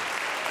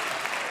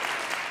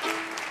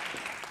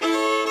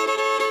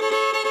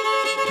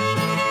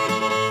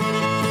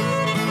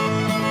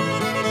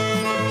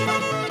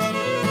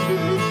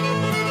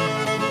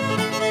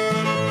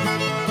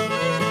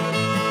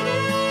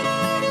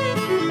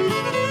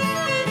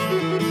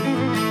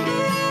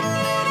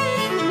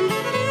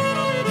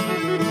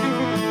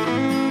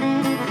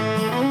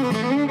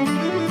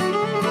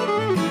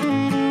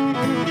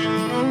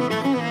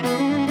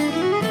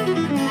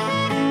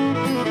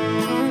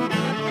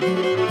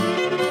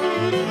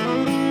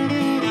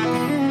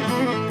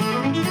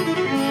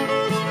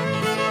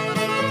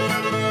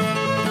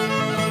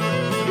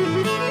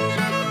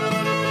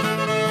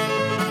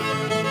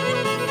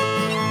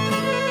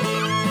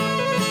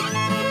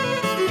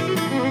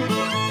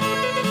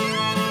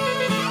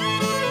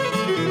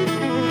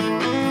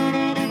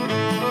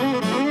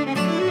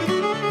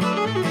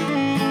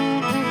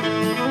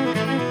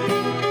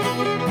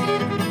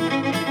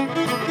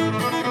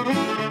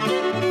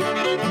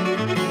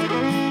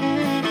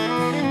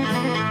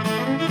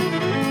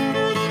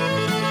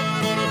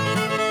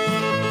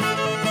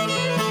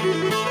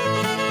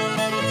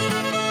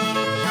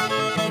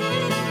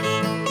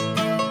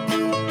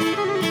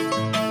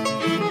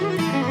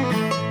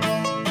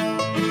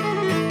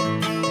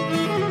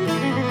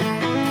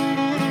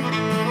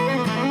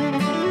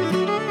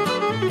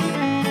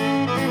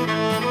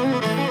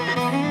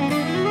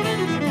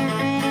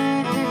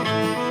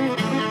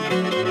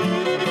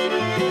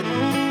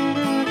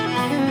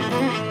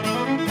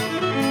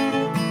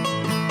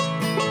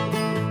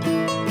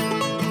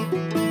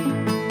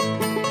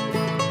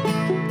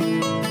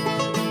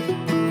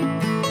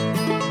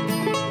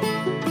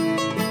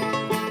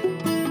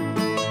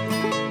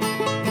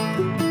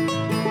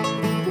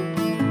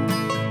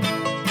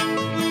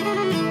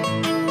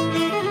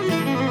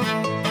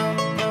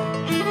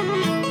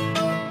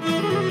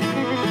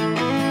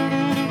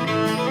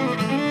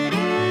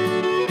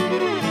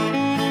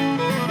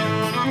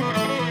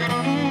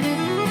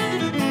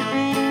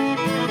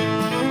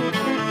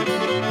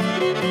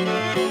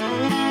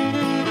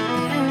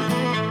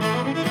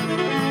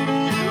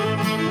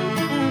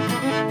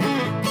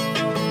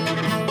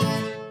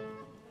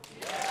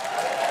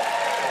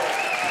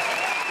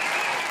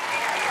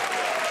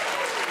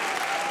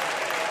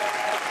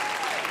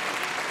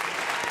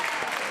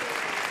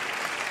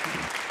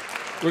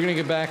 We're going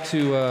to get back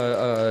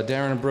to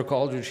Darin Brooke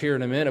Aldridge here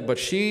in a minute, but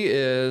she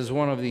is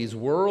one of these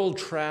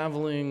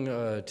world-traveling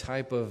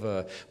type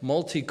of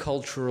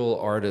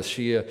multicultural artists.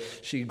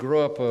 She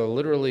grew up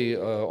literally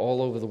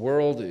all over the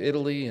world,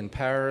 Italy and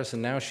Paris,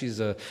 and now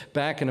she's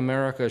back in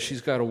America.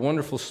 She's got a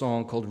wonderful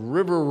song called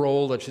River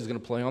Roll that she's going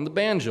to play on the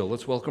banjo.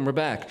 Let's welcome her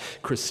back,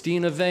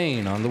 Cristina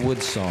Vane on the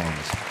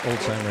WoodSongs, Old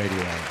Time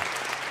Radio.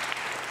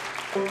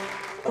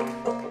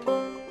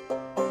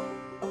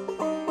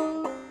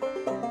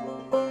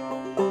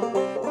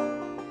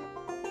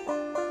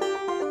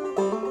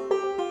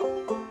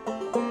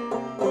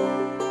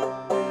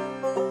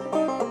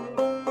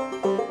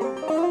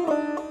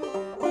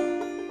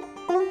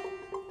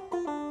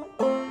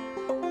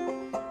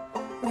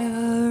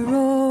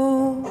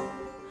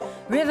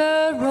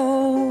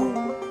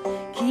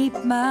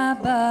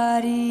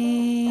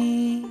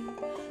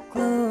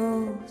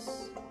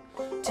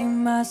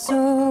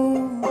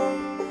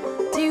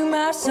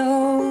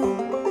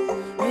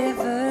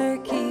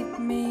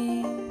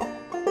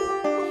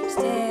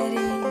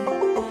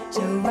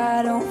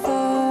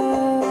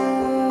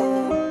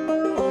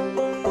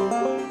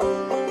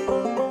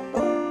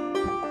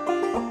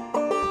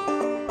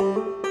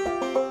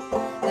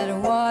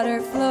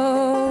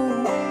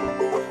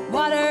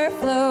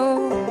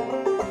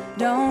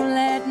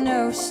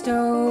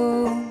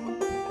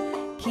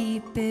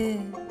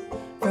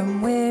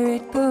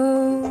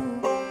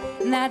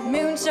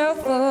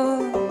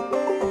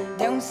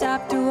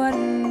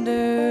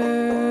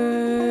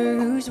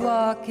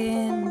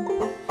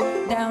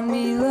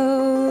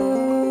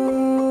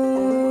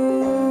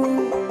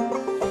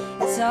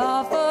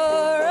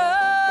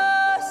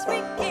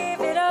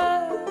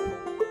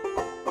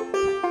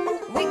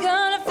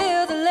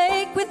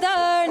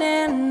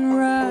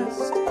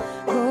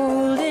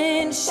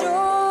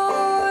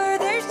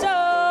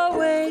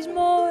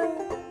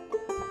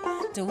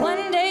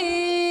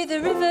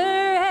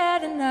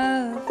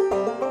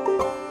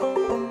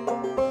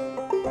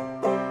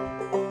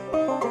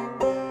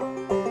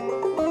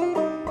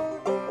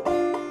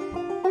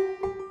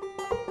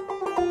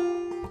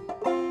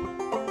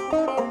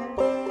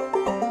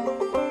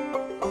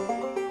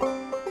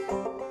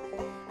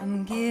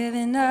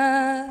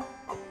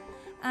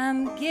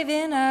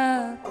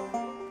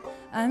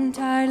 I'm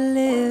tired of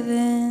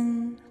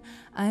living,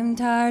 I'm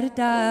tired of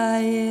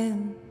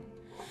dying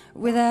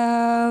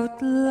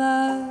without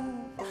love,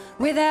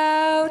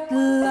 without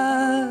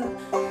love.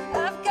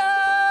 I've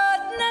got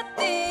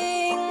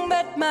nothing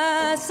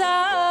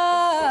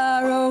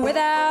sorrow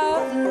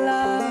without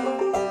love.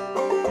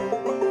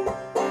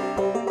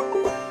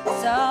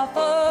 It's all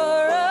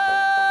for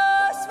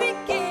us, we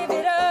give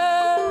it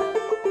up.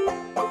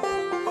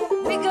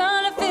 We're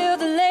gonna fill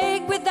the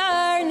lake with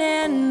iron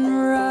and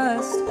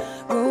rust.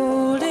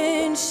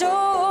 Golden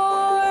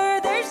shore,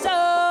 there's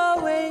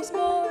always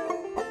more.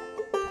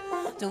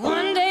 Till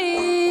one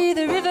day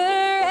the river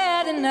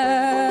had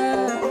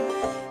enough.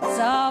 It's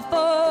all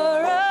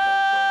for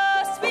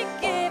us, we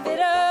give it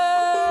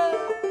up.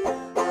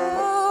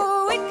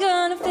 Oh, we're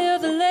gonna fill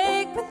the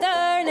lake with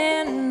iron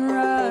and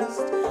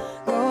rust.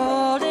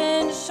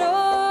 Golden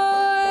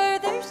shore,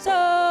 there's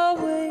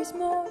always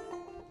more.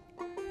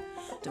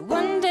 Till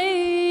one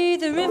day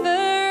the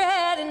river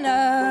had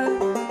enough.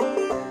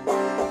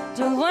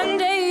 Till one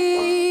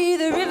day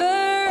the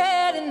river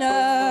had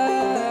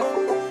enough.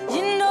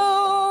 You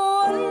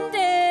know, one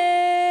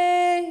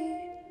day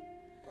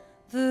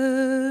the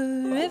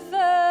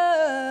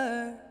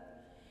river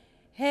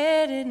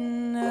had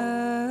enough.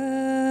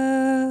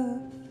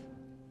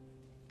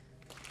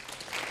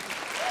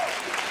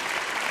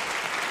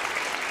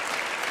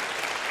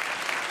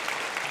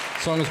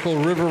 The song is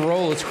called River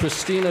Roll. It's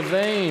Cristina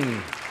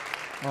Vane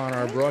on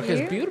our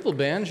broadcast. you. Beautiful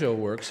banjo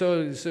work.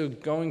 So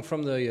going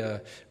from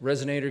the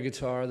resonator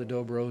guitar, the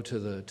dobro,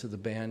 to the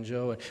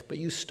banjo. But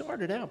you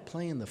started out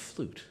playing the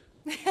flute.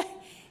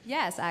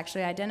 Yes,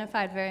 actually, I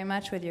identified very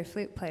much with your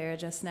flute player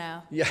just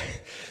now. Yeah.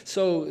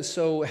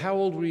 So how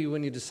old were you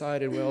when you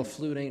decided, well,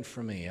 flute ain't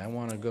for me? I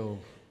want to go.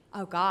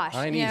 Oh gosh,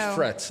 I need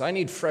frets. I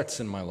need frets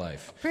in my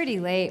life. Pretty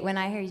late when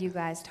I hear you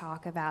guys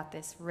talk about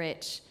this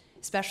rich,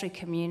 especially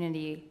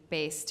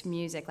community-based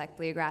music like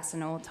bluegrass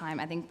and old time.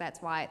 I think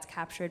that's why it's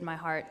captured my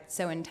heart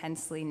so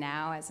intensely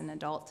now as an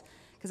adult,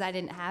 because I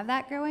didn't have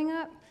that growing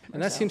up.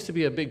 And that seems to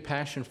be a big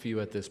passion for you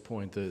at this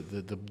point,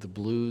 the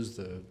blues,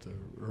 the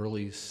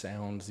early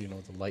sounds, you know,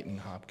 the Lightning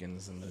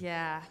Hopkins and the...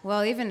 Yeah,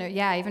 well, even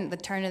the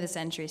turn of the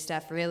century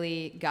stuff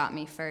really got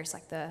me first,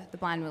 like the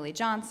Blind Willie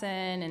Johnson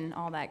and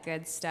all that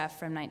good stuff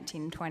from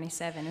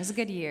 1927. It was a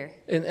good year.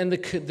 And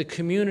the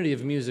community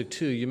of music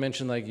too. You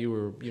mentioned like you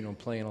were, you know,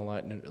 playing a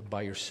lot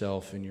by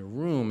yourself in your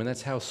room, and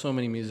that's how so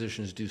many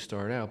musicians do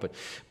start out.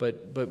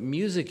 But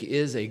music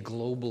is a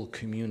global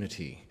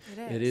community.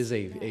 It is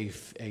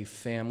a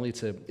family.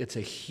 It's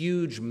a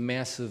huge,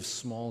 massive,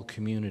 small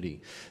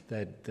community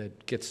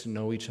that gets to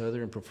know each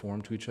other and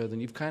perform to each other.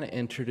 And you've kind of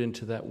entered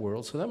into that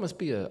world, so that must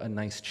be a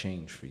nice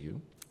change for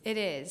you. It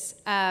is.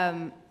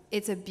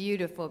 It's a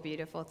beautiful,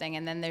 beautiful thing.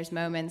 And then there's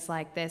moments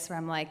like this where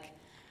I'm like,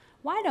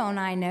 why don't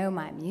I know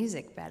my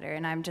music better?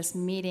 And I'm just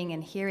meeting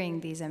and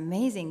hearing these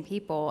amazing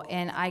people.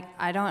 And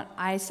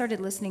I started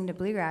listening to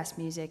bluegrass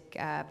music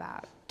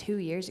about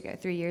 3 years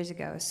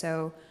ago.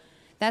 So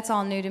that's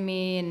all new to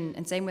me,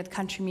 and same with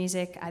country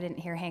music. I didn't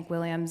hear Hank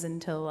Williams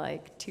until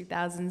like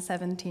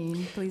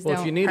 2017. Please don't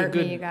hurt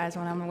me, you guys,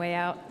 when I'm on the way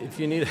out. If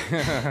you need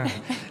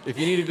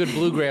a good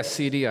bluegrass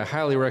CD, I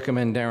highly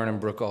recommend Darin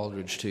Brooke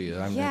Aldridge to you.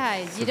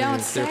 You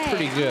don't say. They're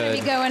pretty good. I'm gonna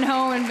be going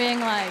home and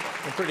being like...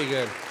 They're pretty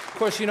good. Of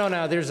course, you know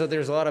now there's a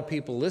lot of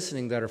people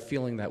listening that are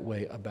feeling that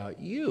way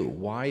about you.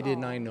 Why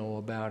didn't I know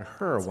about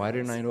her? Why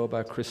didn't I know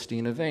about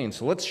Cristina Vane?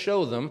 So let's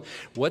show them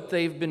what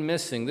they've been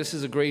missing. This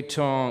is a great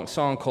song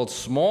called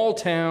Small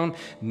Town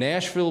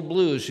Nashville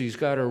Blues. She's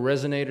got her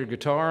resonator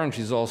guitar and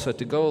she's all set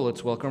to go.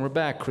 Let's welcome her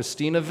back,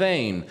 Cristina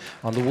Vane,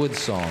 on the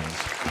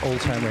WoodSongs Old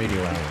Time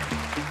Radio Hour.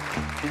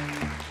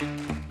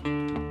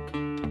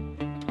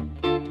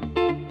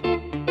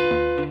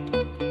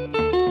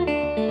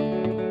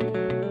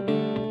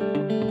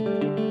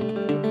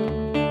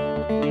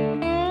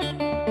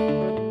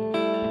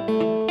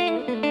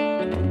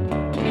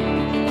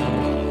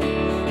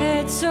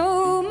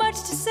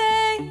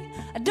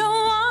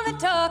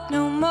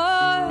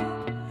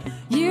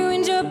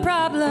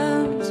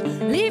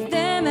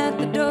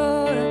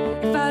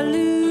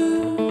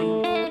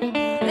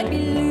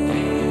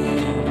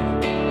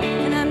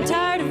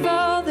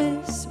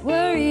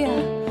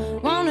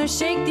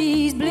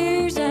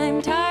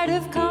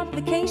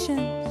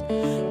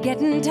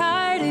 Getting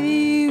tired of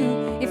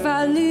you. If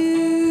I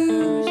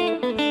lose,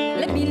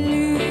 let me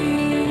lose.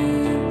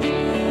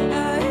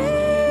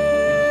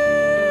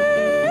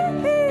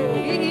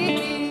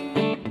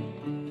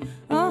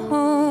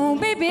 Oh,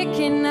 baby,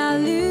 can I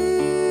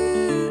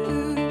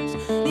lose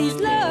these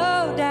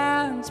low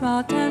down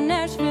small town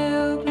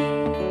Nashville blues?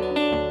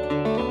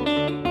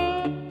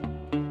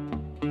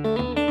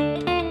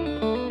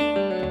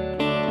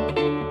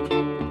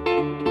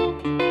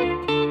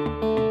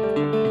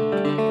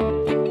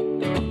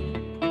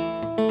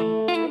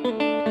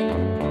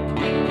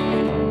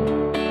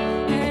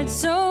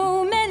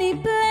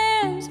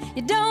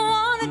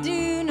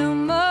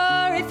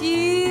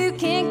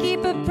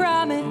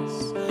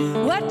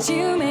 What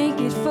you make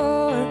it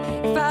for?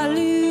 If I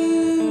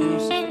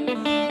lose,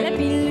 let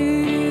me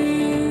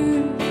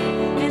lose.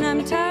 And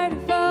I'm tired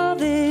of all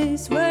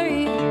this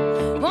worry.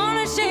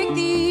 Wanna shake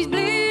these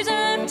blues.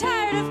 I'm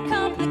tired of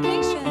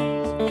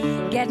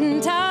complications.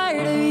 Getting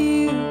tired of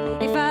you.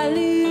 If I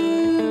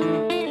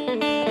lose,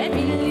 let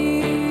me lose.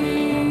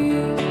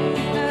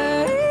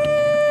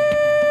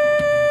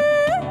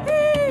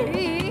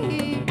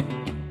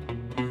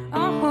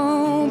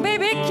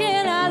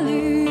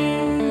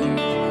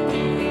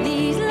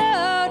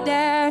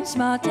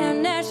 small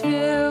town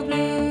Nashville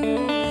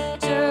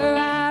blues. So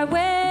I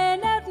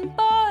went out and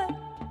bought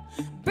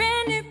a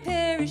brand new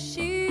pair of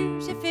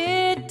shoes. If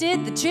it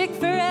did the trick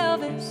for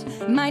Elvis,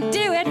 it might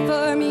do it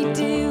for me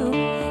too.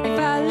 If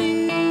I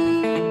lose,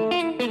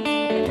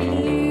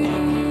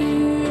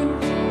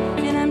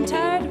 and I'm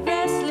tired of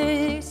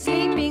restless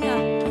sleeping,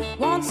 I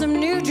want some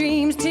new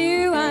dreams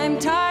too. I'm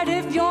tired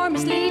of your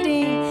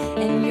misleading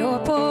and your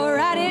poor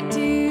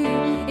attitude.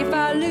 If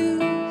I lose,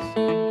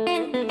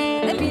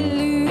 let me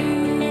lose.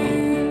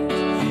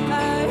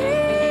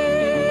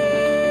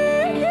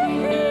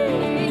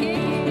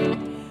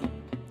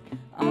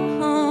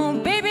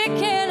 Baby,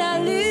 can I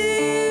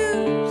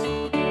lose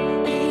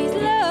these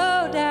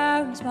low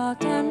down small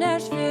town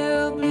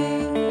Nashville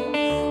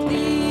blues?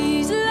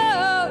 These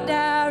low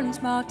down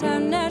small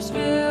town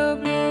Nashville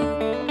blues.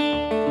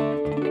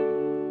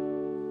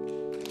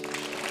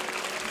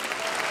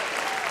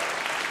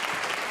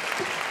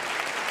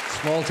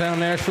 Small Town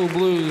Nashville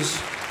Blues.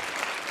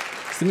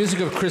 It's the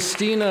music of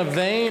Cristina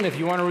Vane. If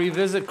you want to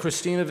revisit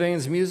Cristina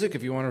Vane's music,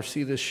 if you want to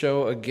see this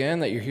show again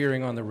that you're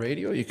hearing on the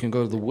radio, you can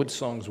go to the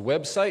WoodSongs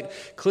website,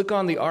 click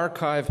on the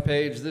archive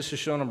page. This is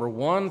show number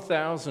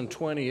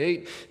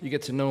 1028. You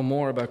get to know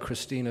more about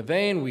Cristina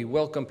Vane. We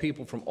welcome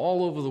people from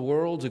all over the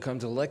world to come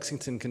to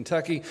Lexington,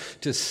 Kentucky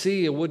to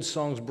see a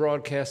WoodSongs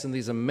broadcast and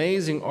these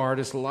amazing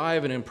artists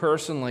live and in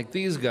person like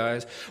these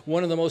guys.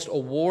 One of the most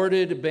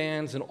awarded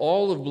bands in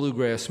all of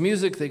bluegrass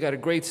music. They got a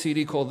great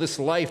CD called This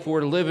Life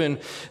We're Living.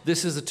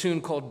 This is a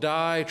tune called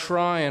Die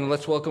Tryin'.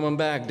 Let's welcome them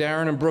back,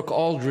 Darin and Brooke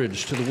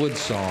Aldridge, to the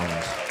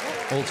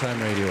WoodSongs Old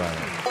Time Radio Hour.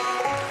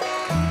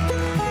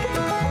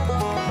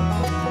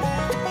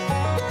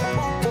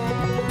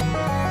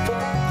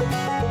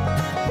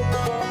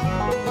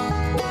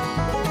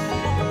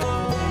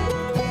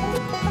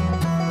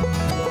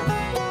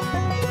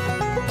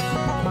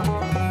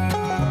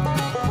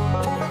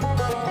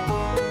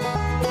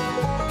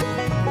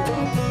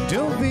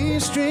 Don't be a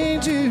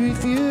stranger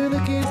if you're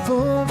looking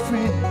for a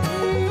friend.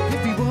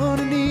 If you want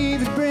an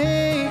even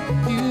break,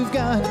 you've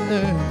got to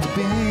learn to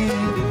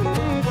bend.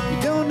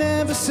 You don't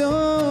have a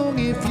song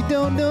if you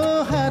don't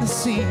know how to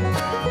sing.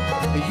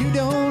 You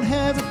don't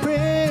have a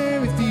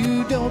prayer if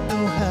you don't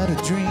know how to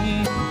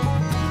dream.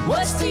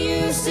 What's the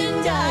use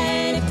in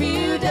dying if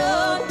you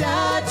don't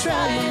die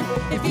trying?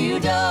 If you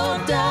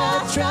don't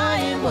die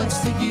trying, what's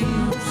the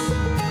use?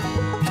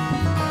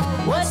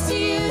 What's the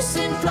use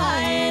in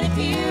flying if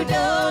you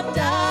don't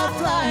die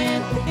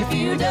flying? If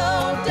you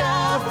don't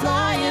die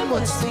flying,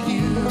 what's the use?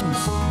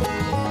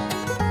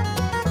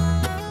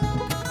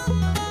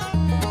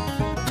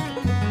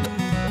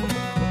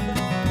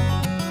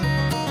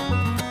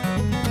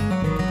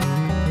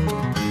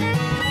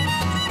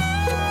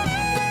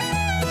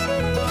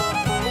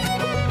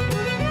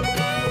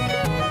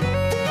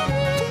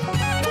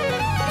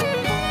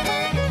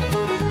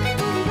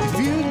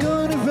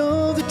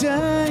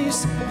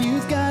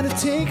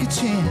 Take a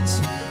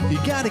chance. You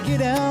gotta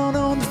get out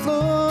on the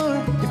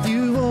floor if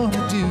you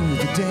wanna do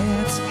the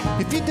dance.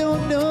 If you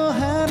don't know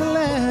how to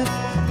laugh,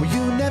 well,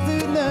 you'll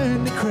never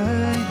learn to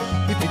cry.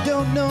 If you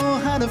don't know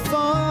how to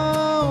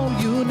fall,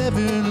 you'll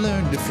never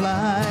learn to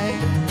fly.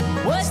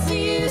 What's the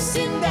use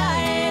in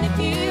dying if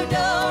you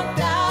don't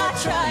die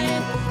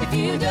trying? If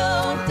you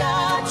don't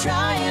die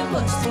trying,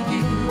 what's the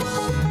use?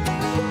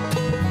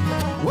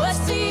 What's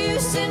the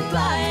use in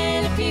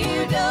flying if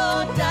you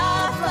don't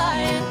die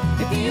flying?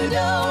 If you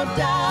don't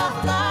die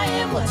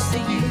flying, what's the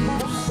use?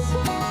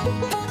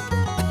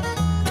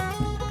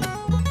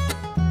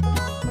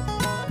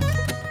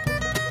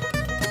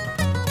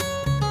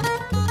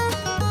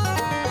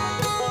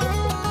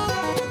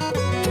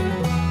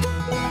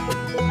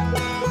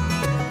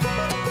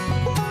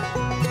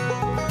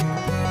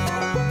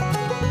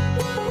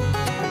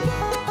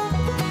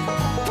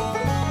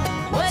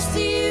 What's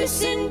the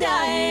use in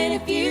dying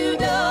if you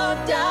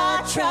don't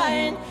die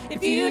trying?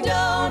 If you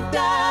don't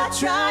die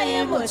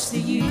trying, what's the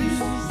use?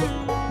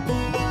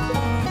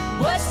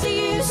 What's the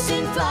use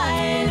in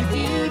flying if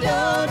you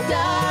don't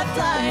die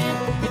flying?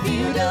 If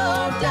you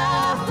don't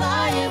die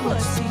flying,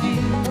 what's the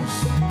use?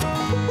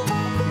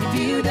 If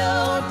you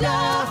don't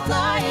die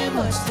flying,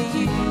 what's the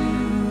use?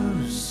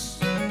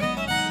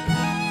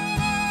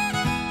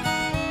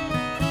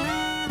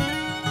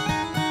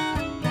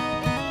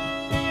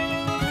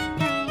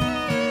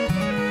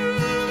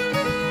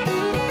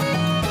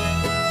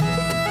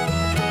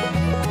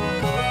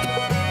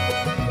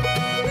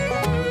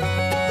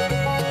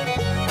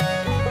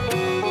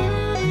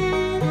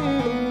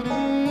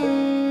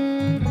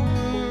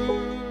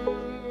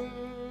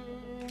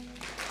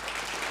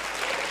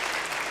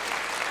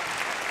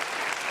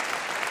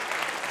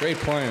 Great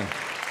playing.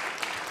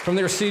 From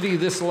their CD,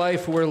 This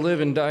Life We're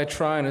Living, Die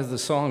Tryin' is the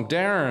song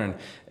Darin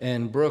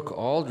and Brooke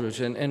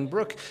Aldridge. And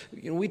Brooke,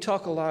 you know, we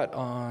talk a lot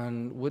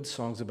on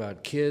WoodSongs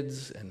about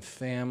kids and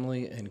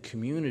family and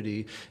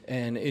community.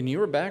 And in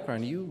your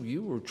background,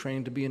 you were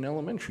trained to be an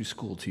elementary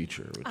school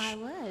teacher. Which, I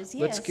was,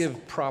 yes. Let's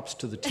give props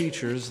to the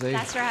teachers. They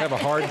That's right. have a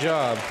hard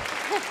job.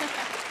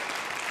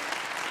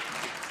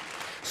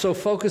 So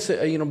focus,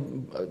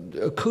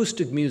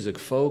 acoustic music,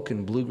 folk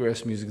and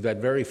bluegrass music, that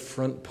very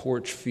front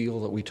porch feel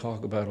that we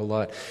talk about a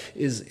lot,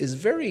 is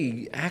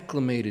very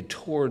acclimated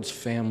towards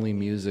family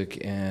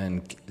music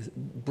and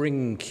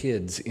bringing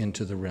kids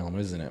into the realm,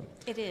 isn't it?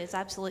 It is,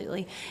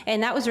 absolutely.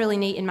 And that was really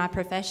neat in my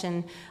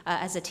profession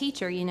as a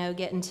teacher,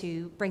 getting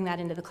to bring that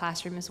into the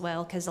classroom as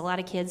well, because a lot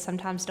of kids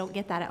sometimes don't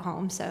get that at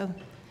home, so.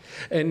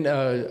 And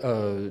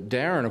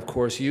Darin, of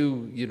course,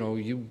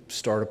 you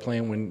started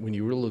playing when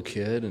you were a little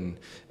kid,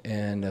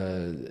 and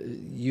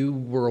you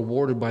were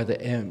awarded by the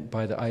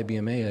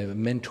IBMA a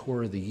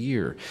Mentor of the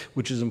Year,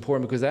 which is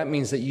important because that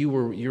means that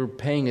you're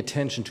paying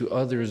attention to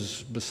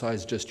others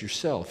besides just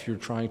yourself. You're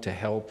trying to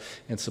help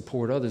and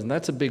support others, and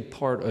that's a big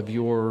part of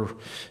your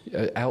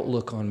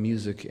outlook on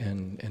music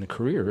and a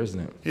career, isn't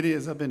it? It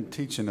is. I've been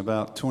teaching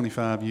about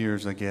 25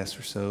 years, I guess,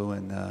 or so,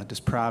 and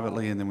just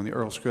privately. And then when the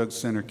Earl Scruggs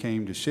Center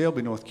came to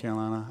Shelby, North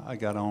Carolina, I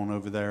got on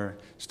over there,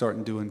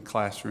 starting doing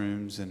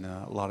classrooms and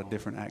a lot of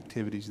different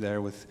activities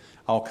there with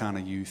all kind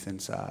of youth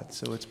inside.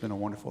 So it's been a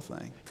wonderful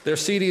thing. Their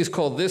CD is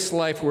called This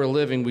Life We're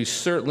Living. We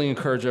certainly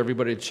encourage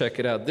everybody to check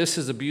it out. This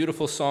is a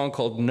beautiful song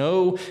called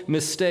No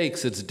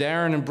Mistakes. It's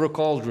Darin and Brooke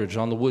Aldridge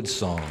on the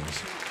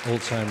WoodSongs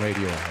Old Time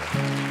Radio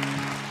Hour.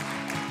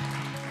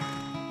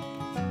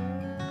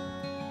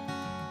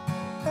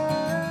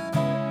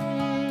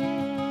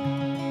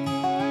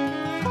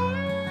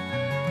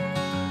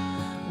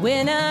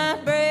 When I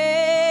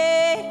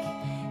break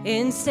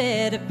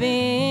instead of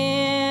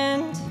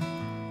bend,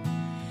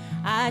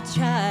 I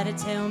try to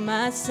tell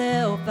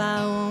myself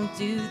I won't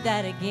do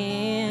that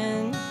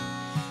again.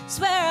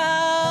 Swear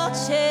I'll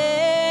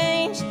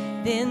change,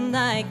 then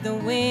like the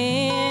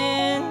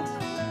wind,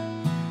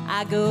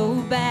 I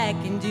go back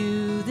and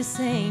do the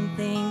same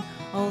thing,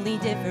 only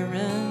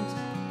different.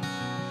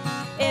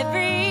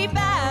 Every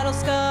battle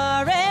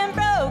scar and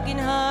broken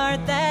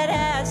heart that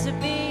has to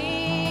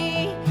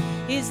be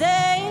is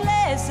a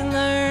lesson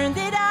learned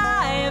that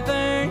I have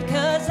earned,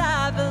 'cause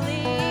I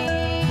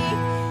believe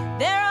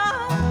there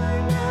are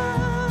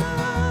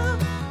no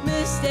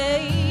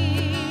mistakes.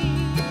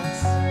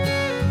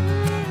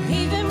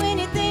 Even when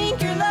you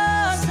think you're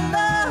lost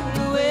along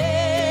the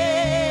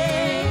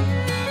way,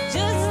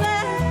 just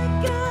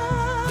let go,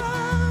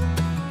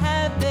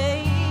 have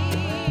faith.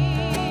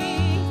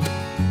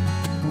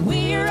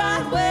 We're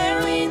right where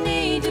we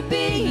need to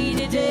be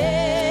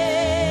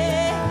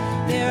today.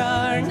 There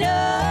are no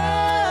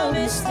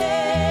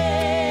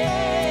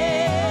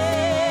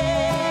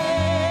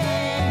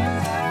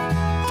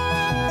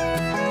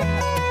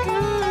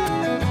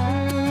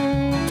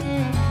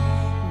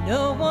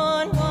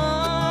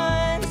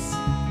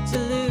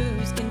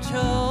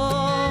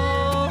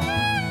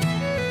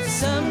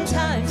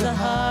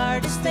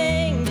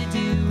thing to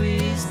do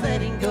is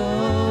letting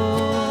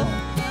go.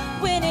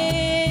 When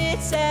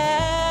it's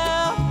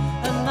out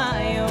of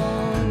my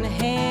own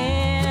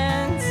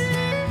hands,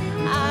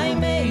 I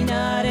may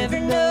not ever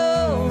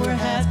know or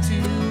have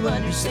to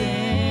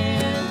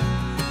understand,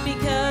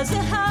 because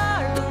the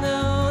heart will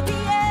know the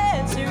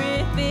answer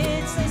if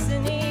it's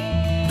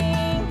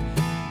listening.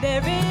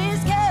 There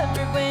is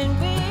comfort when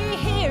we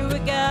hear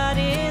what God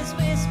is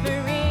whispering.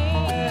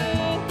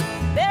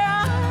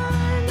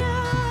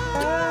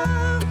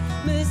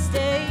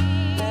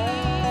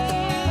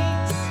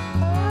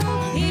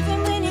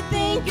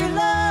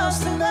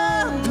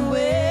 Along the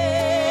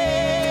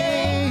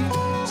way,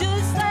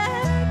 just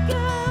let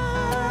go,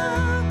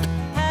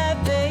 have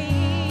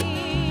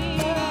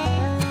faith.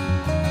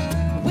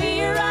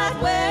 We're right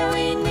where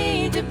we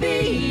need to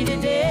be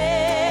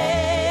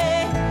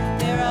today.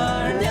 There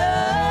are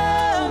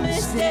no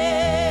mistakes.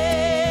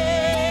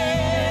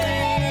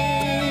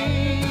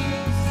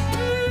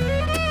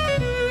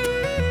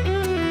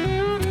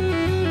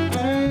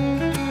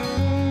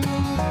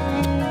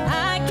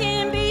 I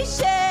can be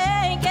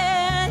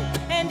shaken,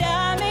 and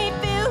I may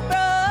feel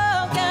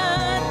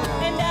broken,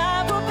 and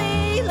I will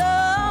be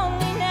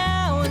lonely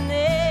now and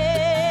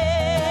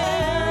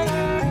then.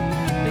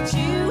 But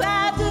you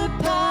have the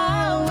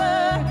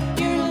power,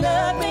 your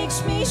love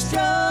makes me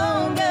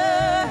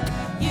stronger.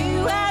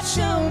 You have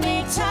shown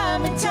me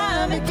time and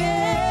time again.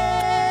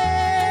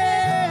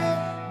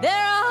 There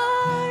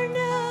are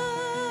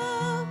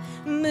no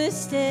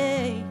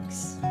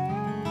mistakes.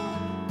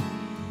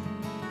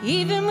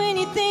 Even when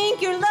you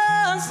think you're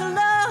lost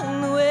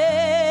along the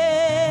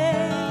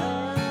way,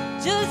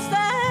 just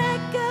let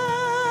go,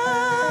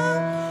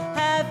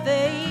 have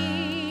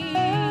faith.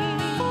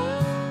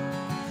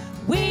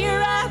 We're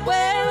right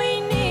where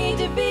we need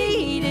to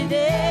be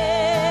today.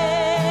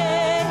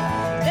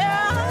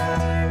 There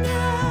are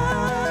no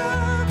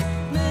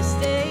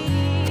mistakes.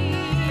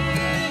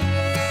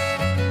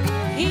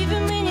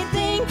 Even when you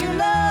think you're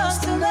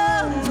lost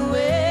along the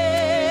way,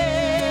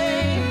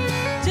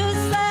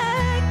 just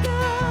let go,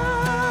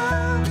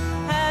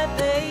 have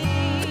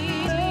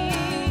faith.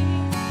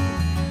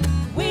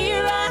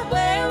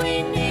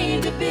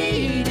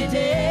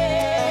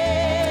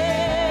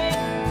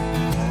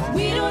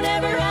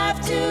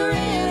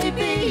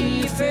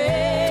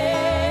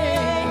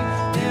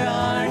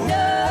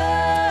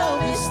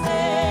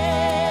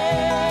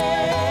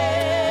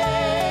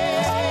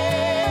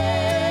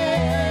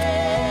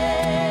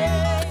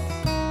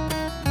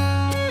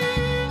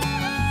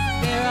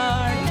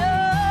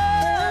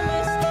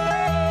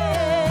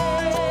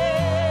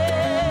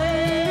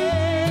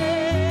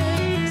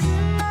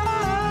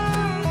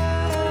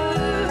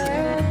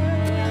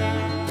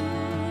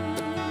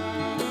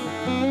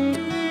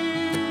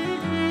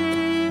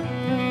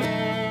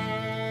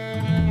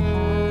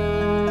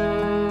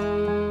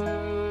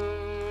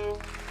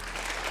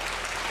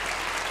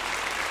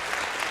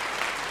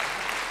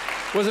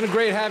 Wasn't it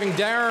great having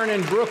Darin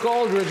and Brooke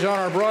Aldridge on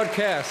our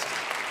broadcast?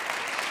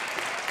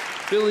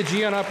 Billy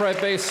G on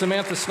upright bass,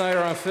 Samantha Snyder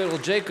on fiddle,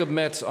 Jacob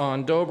Metz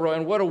on dobro,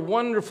 and what a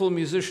wonderful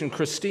musician,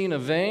 Cristina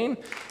Vane.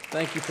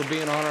 Thank you for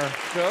being on our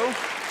show.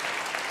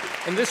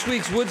 And this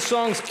week's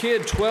WoodSongs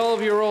Kid,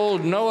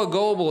 12-year-old Noah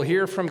Goebel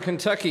here from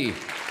Kentucky.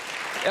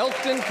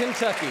 Elkton,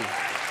 Kentucky.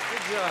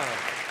 Good job.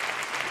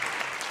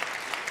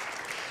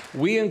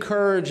 We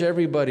encourage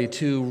everybody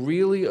to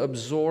really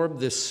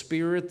absorb this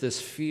spirit,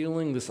 this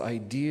feeling, this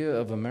idea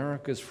of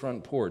America's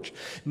front porch.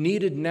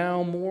 Needed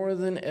now more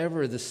than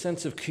ever, the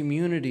sense of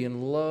community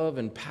and love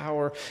and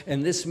power,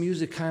 and this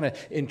music kind of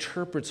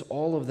interprets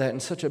all of that in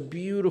such a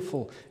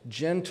beautiful,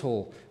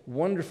 gentle,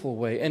 wonderful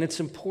way. And it's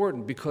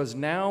important because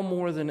now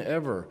more than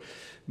ever,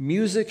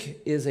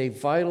 music is a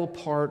vital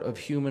part of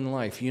human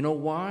life. You know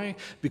why?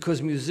 Because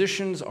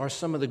musicians are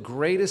some of the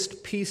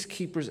greatest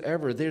peacekeepers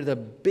ever. They're the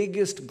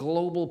biggest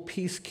global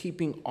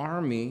peacekeeping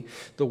army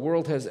the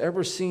world has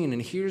ever seen.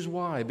 And here's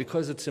why.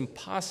 Because it's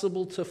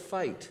impossible to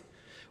fight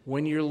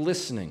when you're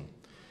listening.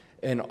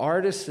 And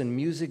artists and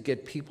music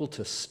get people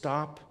to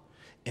stop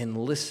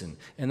and listen.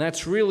 And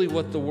that's really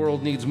what the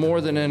world needs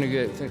more than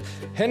anything.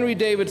 Henry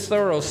David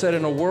Thoreau said,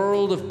 in a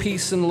world of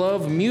peace and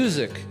love,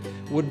 music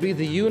would be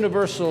the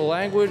universal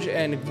language,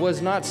 and it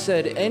was not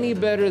said any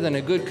better than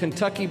a good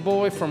Kentucky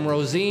boy from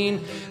Rosine.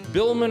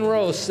 Bill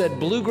Monroe said,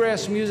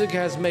 bluegrass music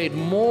has made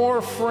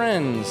more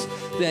friends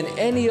than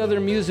any other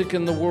music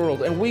in the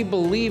world, and we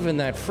believe in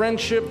that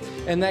friendship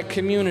and that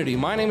community.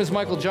 My name is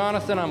Michael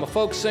Jonathan. I'm a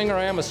folk singer.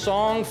 I am a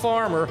song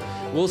farmer.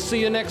 We'll see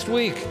you next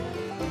week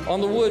on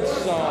the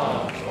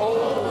WoodSongs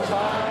Old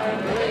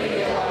Time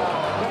Radio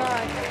Hour. Good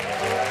night.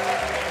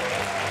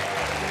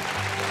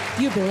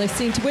 You've been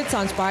listening to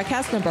WoodSongs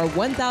broadcast number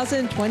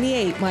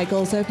 1028.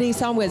 Michael's opening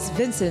song was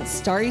Vincent's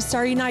Starry,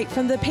 Starry Night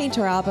from the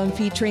Painter album,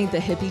 featuring the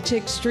Hippie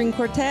Chick String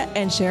Quartet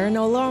and Sharon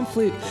Ola on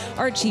flute.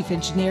 Our chief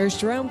engineer is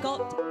Jerome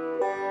Galt.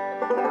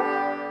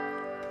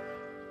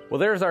 Well,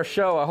 there's our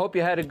show. I hope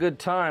you had a good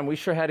time. We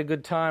sure had a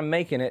good time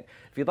making it.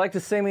 If you'd like to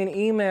send me an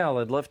email,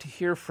 I'd love to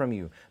hear from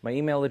you. My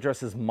email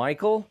address is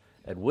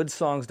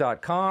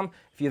michael@woodsongs.com.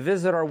 If you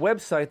visit our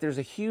website, there's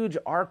a huge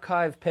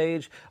archive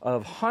page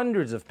of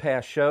hundreds of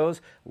past shows.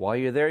 While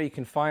you're there, you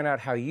can find out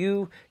how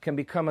you can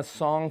become a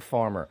song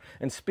farmer.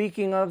 And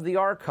speaking of the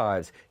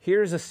archives,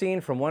 here's a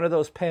scene from one of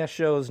those past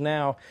shows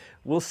now.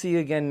 We'll see you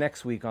again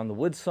next week on the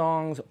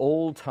WoodSongs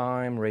Old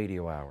Time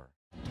Radio Hour.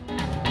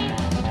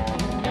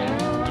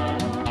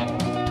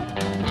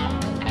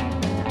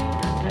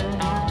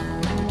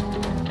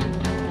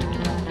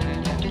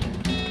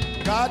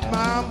 Got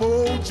my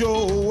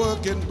mojo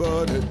working,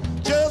 but it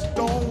just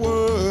don't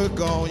work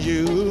on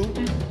you.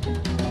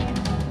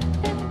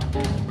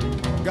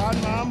 Got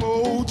my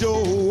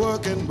mojo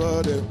working,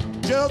 but it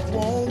just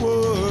won't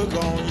work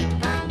on you.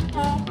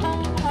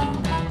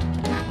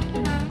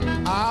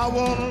 I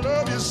wanna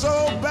love you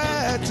so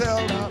bad, till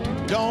I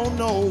don't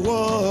know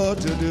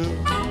what to do.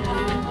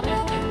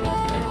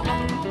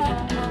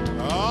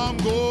 I'm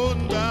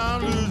going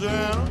down to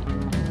Louisiana,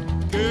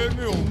 get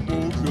me a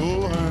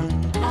mojo hand.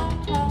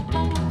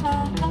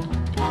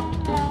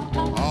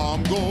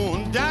 I'm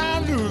going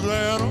down to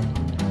Atlanta,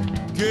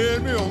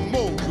 get me a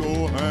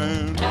mojo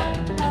hand.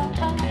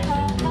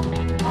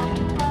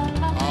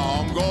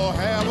 I'm gonna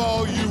have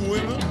all you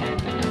women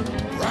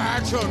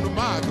right under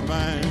my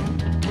command.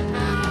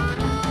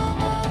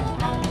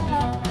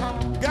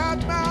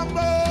 Got my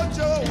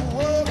mojo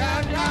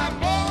working,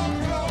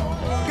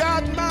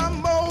 got my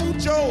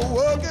mojo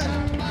working,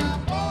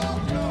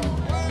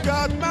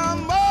 got my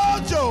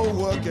mojo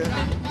working,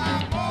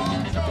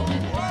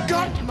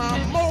 got my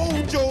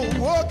mojo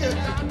working,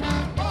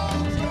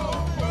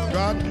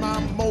 got my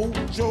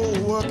mojo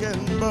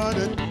working, but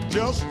it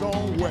just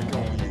don't work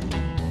on you.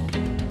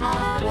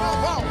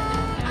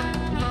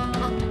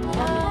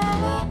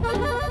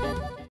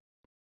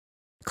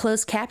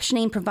 Closed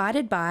captioning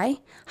provided by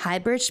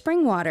Highbridge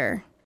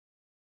Springwater.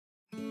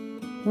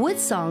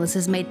 WoodSongs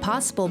is made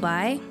possible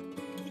by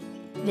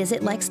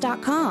Visit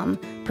Lex.com,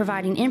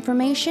 providing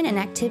information and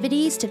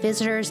activities to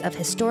visitors of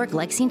historic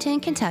Lexington,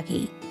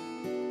 Kentucky.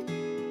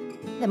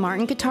 The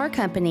Martin Guitar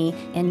Company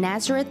in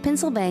Nazareth,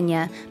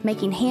 Pennsylvania,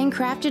 making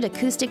handcrafted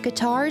acoustic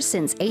guitars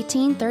since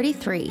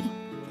 1833.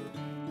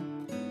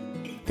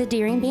 The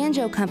Darin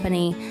Banjo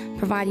Company,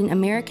 providing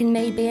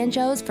American-made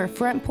banjos for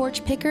front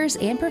porch pickers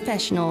and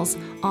professionals,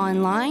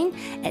 online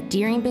at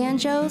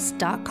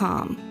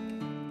darinbanjos.com.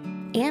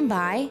 And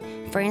by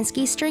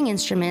Fransky String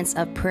Instruments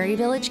of Prairie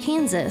Village,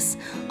 Kansas,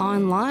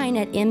 online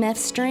at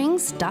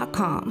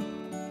mfstrings.com.